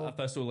 Well, A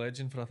Thistle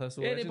legend for a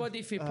Thistle legend.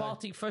 anybody from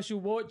Partick Thistle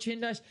watching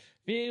this,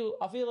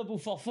 available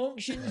for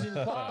functions and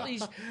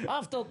parties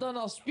after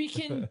dinner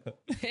speaking.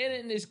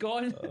 Anything is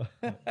gone.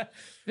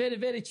 Very,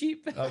 very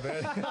cheap.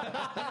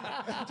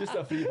 Just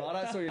a free bar,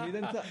 that's all you need,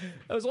 isn't it?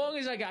 As long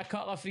as I get a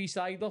couple of free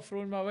cider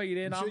thrown my way,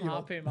 then sure I'm you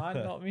happy, man.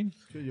 You know what I mean?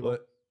 Sure you will.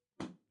 Look,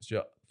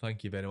 Stuart,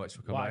 thank you very much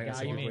for coming. What a I think it's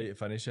a guy, good way mate. to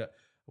finish it.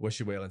 Wish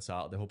you well on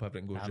Saturday. Hope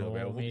everything goes I really know,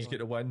 well. Hope mate. you get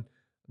the win.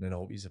 And then I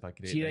hope he's have a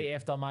great See, night. right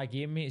after my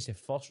game, mate, it's the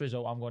first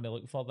result I'm going to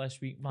look for this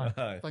week, man.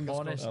 Aye. Fingers crossed.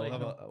 Honestly.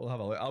 We'll have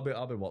a look. I'll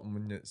be working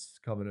when it's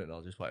coming out and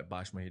I'll just want to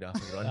bash my head off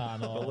and run. I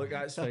know. But look,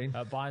 that's fine.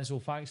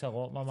 Banzo, thanks a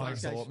lot, my man.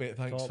 Thanks a lot, mate.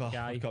 Thanks Top for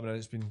guy. coming in.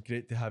 It's been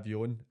great to have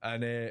you on.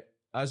 And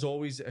as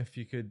always, if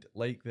you could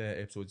like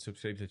the episode,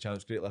 subscribe to the channel,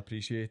 it's greatly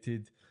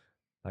appreciated.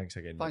 Thanks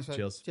again. Thanks, mate. mate.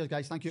 Cheers. Cheers,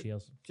 guys. Thank you.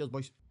 Cheers. Cheers,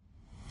 boys.